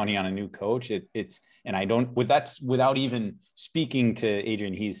spend money on a new coach. Without even speaking to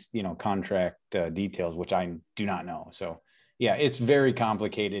Adrian Heath's contract details, which I do not know. So yeah, it's very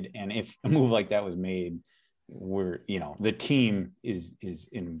complicated. And if a move like that was made, the team is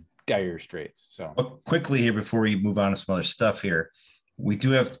in dire straits. So quickly here before we move on to some other stuff here, we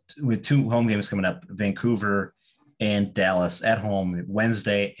have 2 home games coming up: Vancouver and Dallas at home,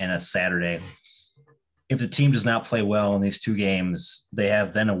 Wednesday and a Saturday. If the team does not play well in these 2 games, they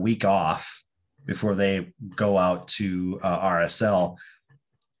have then a week off before they go out to RSL.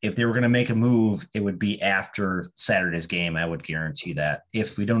 If they were going to make a move, it would be after Saturday's game. I would guarantee that.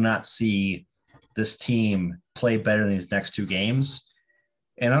 If we do not see this team play better in these next 2 games,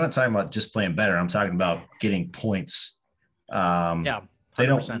 and I'm not talking about just playing better, I'm talking about getting points. 100%.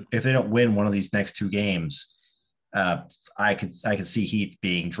 If they don't win one of these next 2 games, I could see Heath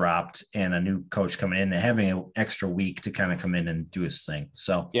being dropped and a new coach coming in and having an extra week to kind of come in and do his thing.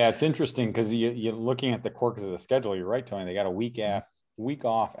 So yeah, it's interesting because you're looking at the quirks of the schedule. You're right, Tony. They got a week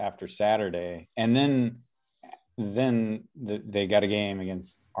off after Saturday, and then they got a game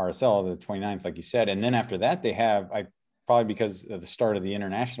against RSL the 29th, like you said, and then after that they have probably because of the start of the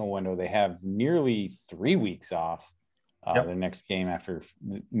international window, they have nearly 3 weeks off. The next game after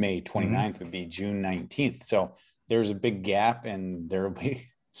May 29th would be June 19th. So there's a big gap, and there will be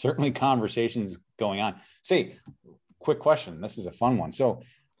certainly conversations going on. Say, quick question. This is a fun one. So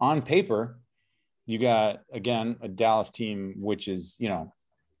on paper, you got, again, a Dallas team, which is,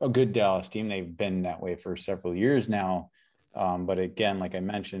 a good Dallas team. They've been that way for several years now. But again, like I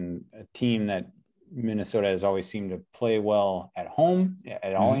mentioned, a team that Minnesota has always seemed to play well at home at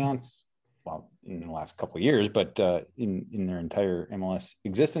Allianz. Well, in the last couple of years, but in their entire MLS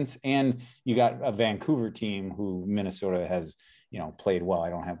existence. And you got a Vancouver team who Minnesota has, played well. I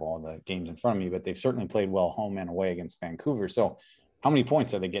don't have all the games in front of me, but they've certainly played well home and away against Vancouver. So how many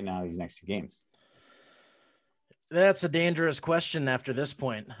points are they getting out of these next 2 games? That's a dangerous question after this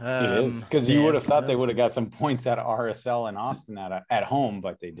point. It is, because you would have thought they yeah. would have got some points out of RSL and Austin at home,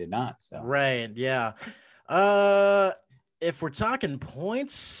 but they did not. So Right. Yeah. If we're talking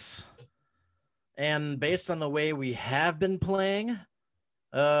points and based on the way we have been playing,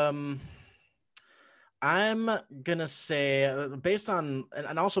 I'm gonna say based on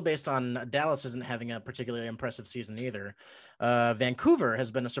and also based on Dallas isn't having a particularly impressive season either. Vancouver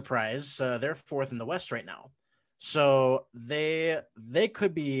has been a surprise. They're fourth in the West right now, so they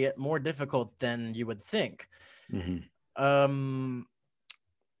could be more difficult than you would think.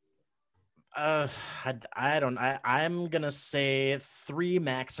 I'm gonna say 3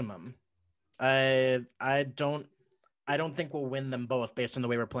 maximum. I don't think we'll win them both based on the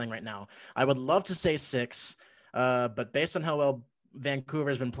way we're playing right now. I would love to say 6, but based on how well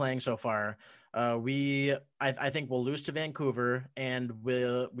Vancouver's been playing so far, I think we'll lose to Vancouver, and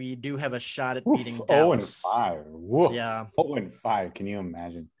we do have a shot at beating Dallas. 0-5. Woof. Yeah. 0-5. Can you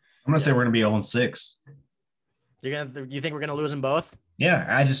imagine? I'm gonna say we're gonna be 0-6. You think we're gonna lose them both? Yeah,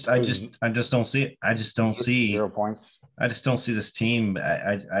 I just don't see it. I just don't see 0 points. I just don't see this team.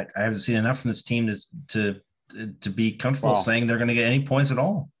 I haven't seen enough from this team to be comfortable saying they're going to get any points at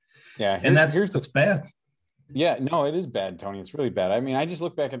all. Yeah, and that's bad. Yeah, no, it is bad, Tony. It's really bad. I mean, I just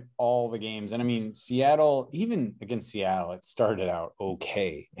look back at all the games, and I mean, Seattle, even against Seattle, it started out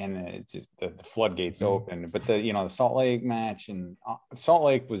okay, and it's just the floodgates opened. But the Salt Lake match, and Salt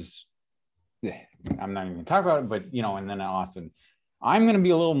Lake was, I'm not even going to talk about it, but and then Austin. I'm going to be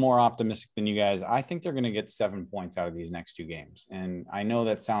a little more optimistic than you guys. I think they're going to get 7 points out of these next 2 games. And I know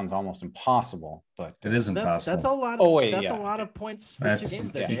that sounds almost impossible, but it is impossible. That's a lot of, a lot of points for 2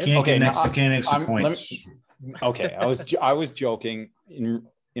 games there. You can't get extra points. Okay. I was joking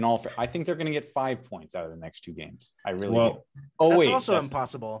in all fair. I think they're going to get 5 points out of the next 2 games. I really do. That's also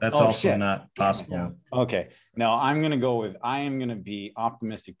impossible. That's also not possible. Yeah. Okay. No, I am going to be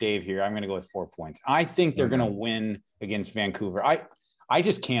optimistic Dave here. I'm going to go with 4 points. I think they're going to win against Vancouver. I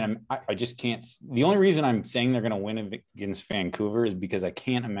just can't. The only reason I'm saying they're going to win against Vancouver is because I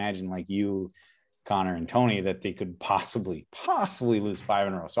can't imagine, like you, Connor and Tony, that they could possibly lose 5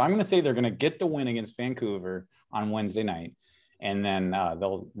 in a row. So I'm going to say they're going to get the win against Vancouver on Wednesday night. And then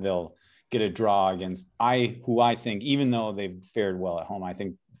they'll get a draw against who I think, even though they've fared well at home, I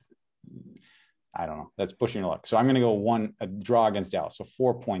don't know. That's pushing your luck. So I'm going to go a draw against Dallas. So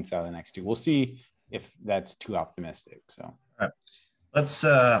 4 points out of the next 2. We'll see if that's too optimistic. So all right. Let's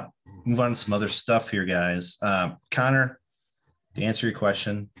move on to some other stuff here, guys. Connor, to answer your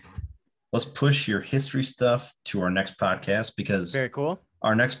question, let's push your history stuff to our next podcast, because very cool.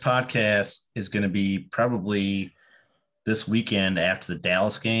 Our next podcast is going to be probably this weekend after the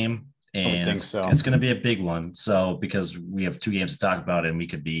Dallas game, and I think so. It's going to be a big one. So because we have 2 games to talk about, and we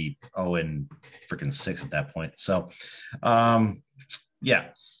could be 0-6 at that point. So, yeah.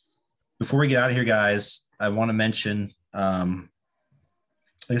 Before we get out of here, guys, I want to mention, like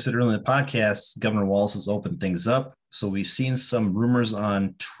I said earlier in the podcast, Governor Walz has opened things up. So we've seen some rumors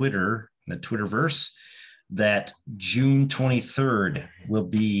on Twitter, in the Twitterverse, that June 23rd would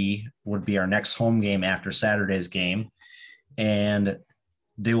be our next home game after Saturday's game, and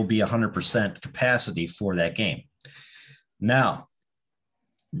they will be 100% capacity for that game. Now,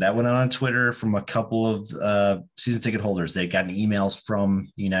 that went on Twitter from a couple of season ticket holders. They got emails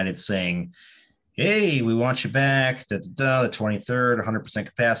from United saying, "Hey, we want you back. The 23rd, 100%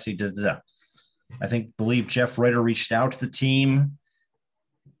 capacity." I believe Jeff Reuter reached out to the team.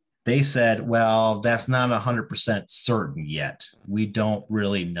 They said, "Well, that's not 100% certain yet. We don't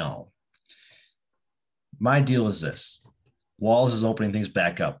really know." My deal is this: Walz is opening things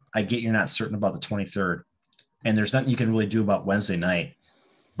back up. I get you're not certain about the 23rd, and there's nothing you can really do about Wednesday night.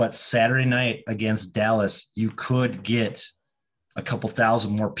 But Saturday night against Dallas, you could get a couple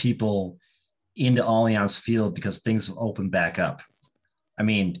thousand more people into Allianz Field because things have opened back up. I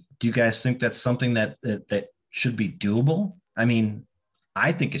mean, do you guys think that's something that should be doable? I mean,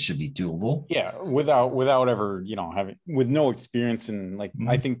 I think it should be doable. Yeah, without ever, with no experience in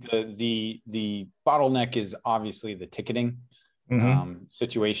I think the bottleneck is obviously the ticketing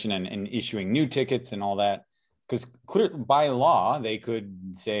situation and issuing new tickets and all that. Because by law, they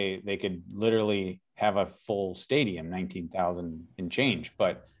could literally have a full stadium, 19,000 and change.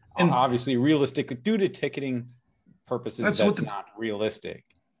 But obviously, realistically, due to ticketing purposes, that's not realistic.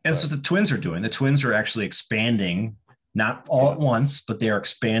 And that's what the Twins are doing. The Twins are actually expanding, not all at once, but they are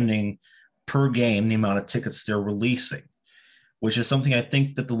expanding per game the amount of tickets they're releasing, which is something I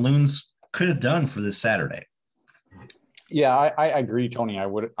think that the Loons could have done for this Saturday. Yeah, I agree, Tony. I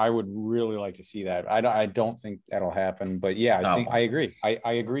would really like to see that. I don't think that'll happen, but yeah, I agree.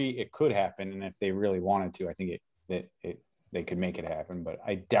 I agree it could happen, and if they really wanted to, I think they could make it happen, but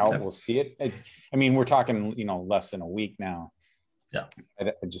I doubt we'll see it. We're talking, less than a week now. Yeah.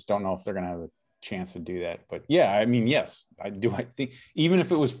 I just don't know if they're going to have a chance to do that, but yeah, yes, I do. I think even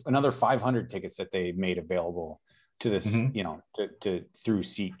if it was another 500 tickets that they made available to this, to through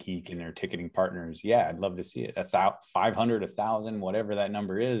SeatGeek and their ticketing partners, yeah, I'd love to see it. 500, 1,000, whatever that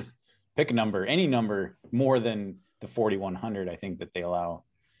number is, pick a number, any number more than the 4,100, I think that they allow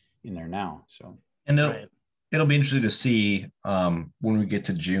in there now. So, and it'll be interesting to see when we get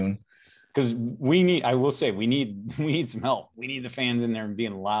to June, because we need some help. We need the fans in there and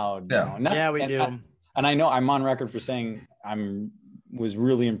being loud. Yeah, we do. And I know I'm on record for saying was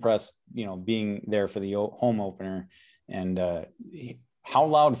really impressed, being there for the home opener, and how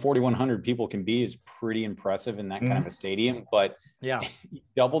loud 4,100 people can be is pretty impressive in that kind of a stadium. But yeah,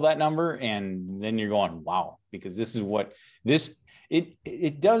 double that number, and then you're going, wow, because this is what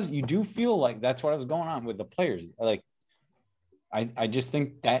it does. You do feel like that's what was going on with the players. Like, I just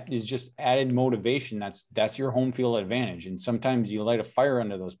think that is just added motivation. That's your home field advantage. And sometimes you light a fire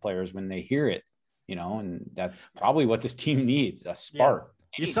under those players when they hear it, and that's probably what this team needs, a spark.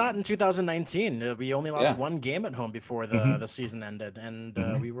 Yeah. You saw it in 2019. We only lost one game at home before the season ended, and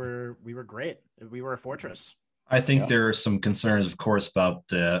we were great. We were a fortress. I think there are some concerns, of course, about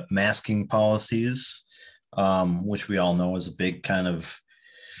the masking policies, which we all know is a big kind of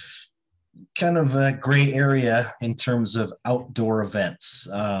a gray area in terms of outdoor events.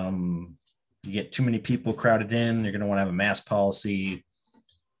 You get too many people crowded in, you're going to want to have a mask policy.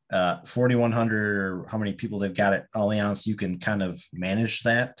 4,100, or how many people they've got at Allianz, you can kind of manage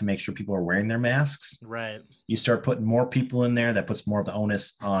that to make sure people are wearing their masks. Right. You start putting more people in there, that puts more of the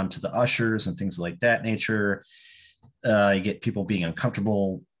onus onto the ushers and things like that nature. You get people being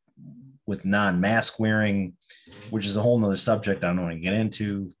uncomfortable with non-mask wearing, which is a whole nother subject I don't want to get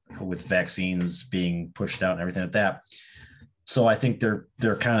into, with vaccines being pushed out and everything like that. So I think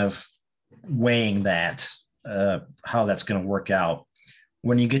they're kind of weighing that, how that's going to work out.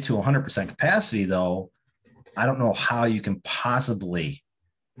 When you get to 100% capacity, though, I don't know how you can possibly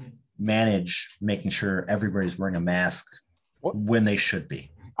manage making sure everybody's wearing a mask when they should be.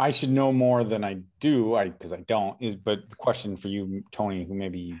 I should know more than I do, because I don't. But the question for you, Tony, who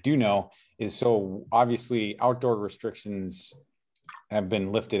maybe you do know, is so obviously outdoor restrictions have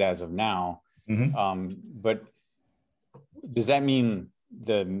been lifted as of now. But does that mean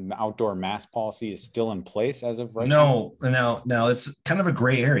the outdoor mask policy is still in place as of right now? No, it's kind of a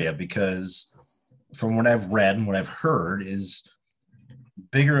gray area, because from what I've read and what I've heard is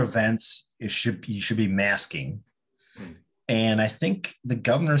bigger events, you should be masking. And I think the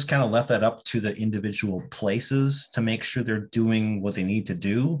governor's kind of left that up to the individual places to make sure they're doing what they need to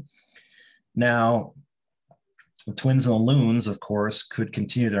do. Now, the Twins and the Loons, of course, could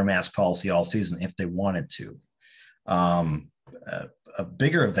continue their mask policy all season if they wanted to. A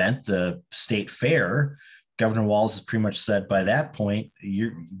bigger event, the state fair, Governor Walz has pretty much said by that point,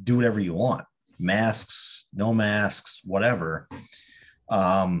 you do whatever you want, masks, no masks, whatever.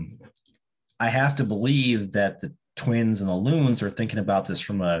 I have to believe that the Twins and the Loons are thinking about this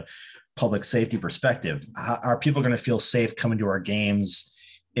from a public safety perspective. Are people going to feel safe coming to our games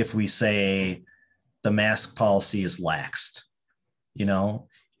if we say the mask policy is laxed?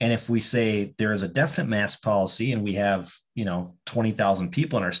 And if we say there is a definite mask policy and we have, 20,000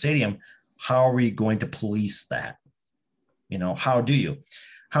 people in our stadium, how are we going to police that? How do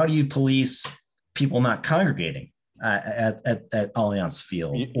you police people not congregating at Allianz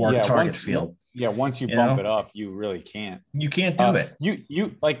Field or Target Field? Yeah, once you bump it up, you really can't. You can't do it.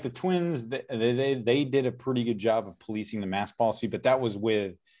 You like the Twins, they did a pretty good job of policing the mask policy, but that was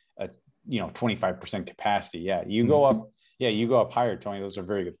with a 25% capacity. Yeah, you go up. Yeah, you go up higher, Tony. Those are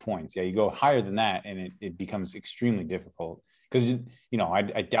very good points. Yeah, you go higher than that, and it becomes extremely difficult, because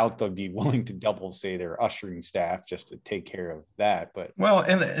I doubt they'll be willing to double, say, their ushering staff just to take care of that. But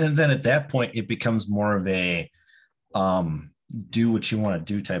and then at that point, it becomes more of a do what you want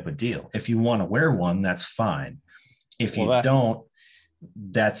to do type of deal. If you want to wear one, that's fine. If you don't,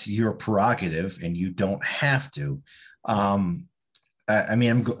 that's your prerogative, and you don't have to. I'm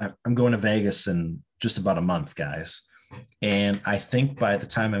going to Vegas in just about a month, guys. And I think by the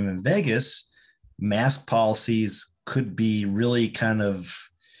time I'm in Vegas, mask policies could be really kind of,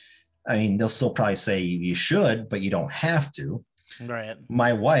 they'll still probably say you should, but you don't have to. Right.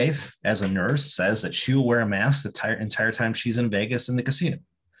 My wife, as a nurse, says that she'll wear a mask the entire time she's in Vegas in the casino.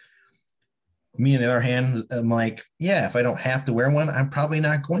 Me, on the other hand, I'm like, yeah, if I don't have to wear one, I'm probably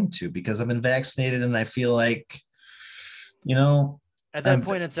not going to, because I've been vaccinated and I feel like, at that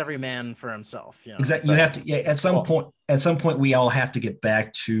point, it's every man for himself. Exactly. You have to. Yeah. At some point, we all have to get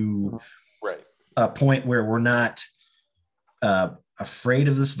back to a point where we're not afraid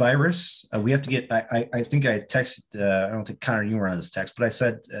of this virus. We have to get. I think I texted. I don't think Connor, you were on this text, but I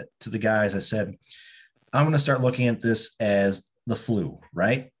said to the guys, I said, I'm going to start looking at this as the flu,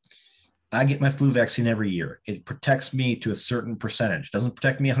 right? I get my flu vaccine every year. It protects me to a certain percentage. It doesn't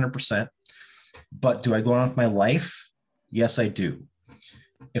protect me 100%. But do I go on with my life? Yes, I do.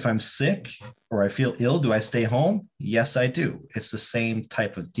 If I'm sick or I feel ill, do I stay home? Yes, I do. It's the same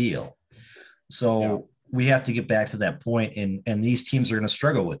type of deal. So we have to get back to that point, and these teams are going to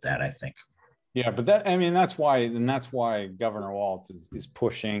struggle with that, I think. Yeah, but that's why Governor Walz is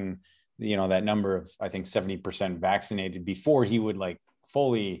pushing, that number of, I think, 70% vaccinated before he would like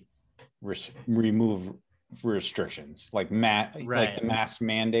fully remove restrictions like like the mask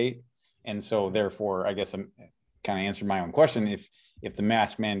mandate. And so therefore, I guess I'm kind of answering my own question. If the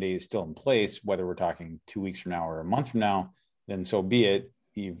mask mandate is still in place, whether we're talking 2 weeks from now or a month from now, then so be it.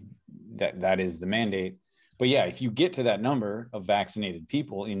 That is the mandate. But yeah, if you get to that number of vaccinated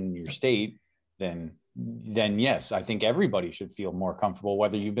people in your state, then yes, I think everybody should feel more comfortable,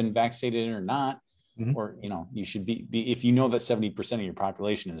 whether you've been vaccinated or not. Mm-hmm. Or, you should be if you know that 70% of your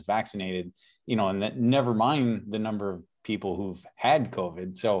population is vaccinated, and that, never mind the number of people who've had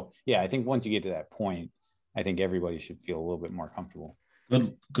COVID. So yeah, I think once you get to that point, I think everybody should feel a little bit more comfortable.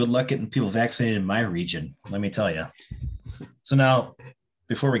 Good luck getting people vaccinated in my region, let me tell you. So now,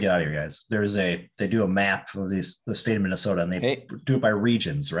 before we get out of here, guys, they do a map of the state of Minnesota, and they do it by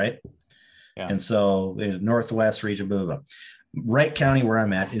regions, right? Yeah. And so the Northwest region, blah, blah, blah. Wright County, where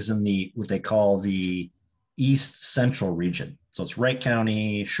I'm at, is in what they call the East Central region. So it's Wright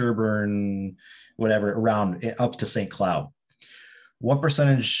County, Sherburne, whatever, around up to St. Cloud. What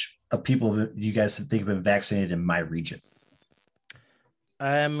percentage of people do you guys think have been vaccinated in my region?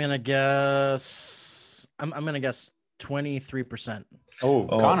 I'm gonna guess 23%. Oh,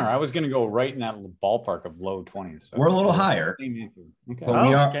 Connor, I was gonna go right in that ballpark of low 20s. So we're a little higher, okay.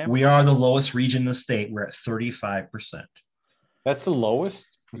 But we are the lowest region in the state. We're at 35%. That's the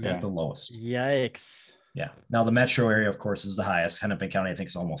lowest? Okay. That's the lowest. Yikes. Yeah. Now the metro area, of course, is the highest. Hennepin County, I think,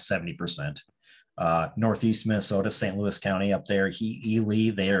 is almost 70%. Northeast Minnesota, St. Louis County up there, Ely,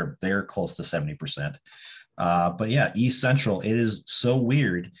 they're close to 70%. But yeah, East Central, it is so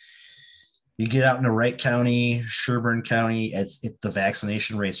weird. You get out into Wright County, Sherburne County, the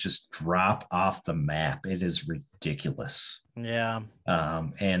vaccination rates just drop off the map. It is ridiculous. Yeah.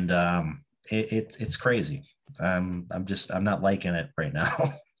 It's crazy. I'm not liking it right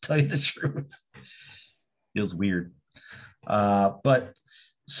now. Tell you the truth. Feels weird. But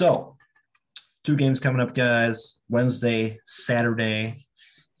so 2 games coming up, guys. Wednesday, Saturday.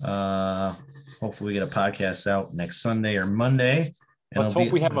 Hopefully we get a podcast out next Sunday or Monday. Let's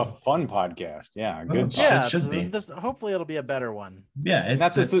hope we have a fun podcast. Yeah, good. Yeah, should be. Hopefully it'll be a better one. Yeah,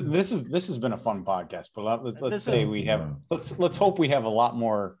 this has been a fun podcast, but let's say we have. Let's hope we have a lot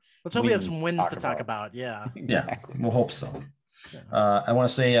more. Let's hope we have some wins to talk about. Yeah. Exactly. Yeah, we'll hope so. I want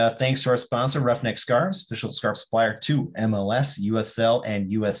to say thanks to our sponsor, Roughneck Scarves, official scarf supplier to MLS, USL,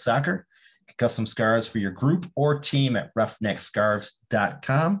 and US Soccer. Get custom scarves for your group or team at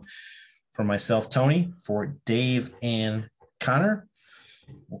roughneckscarves.com. For myself, Tony, for Dave and Connor,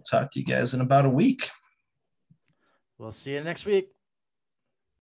 we'll talk to you guys in about a week. We'll see you next week.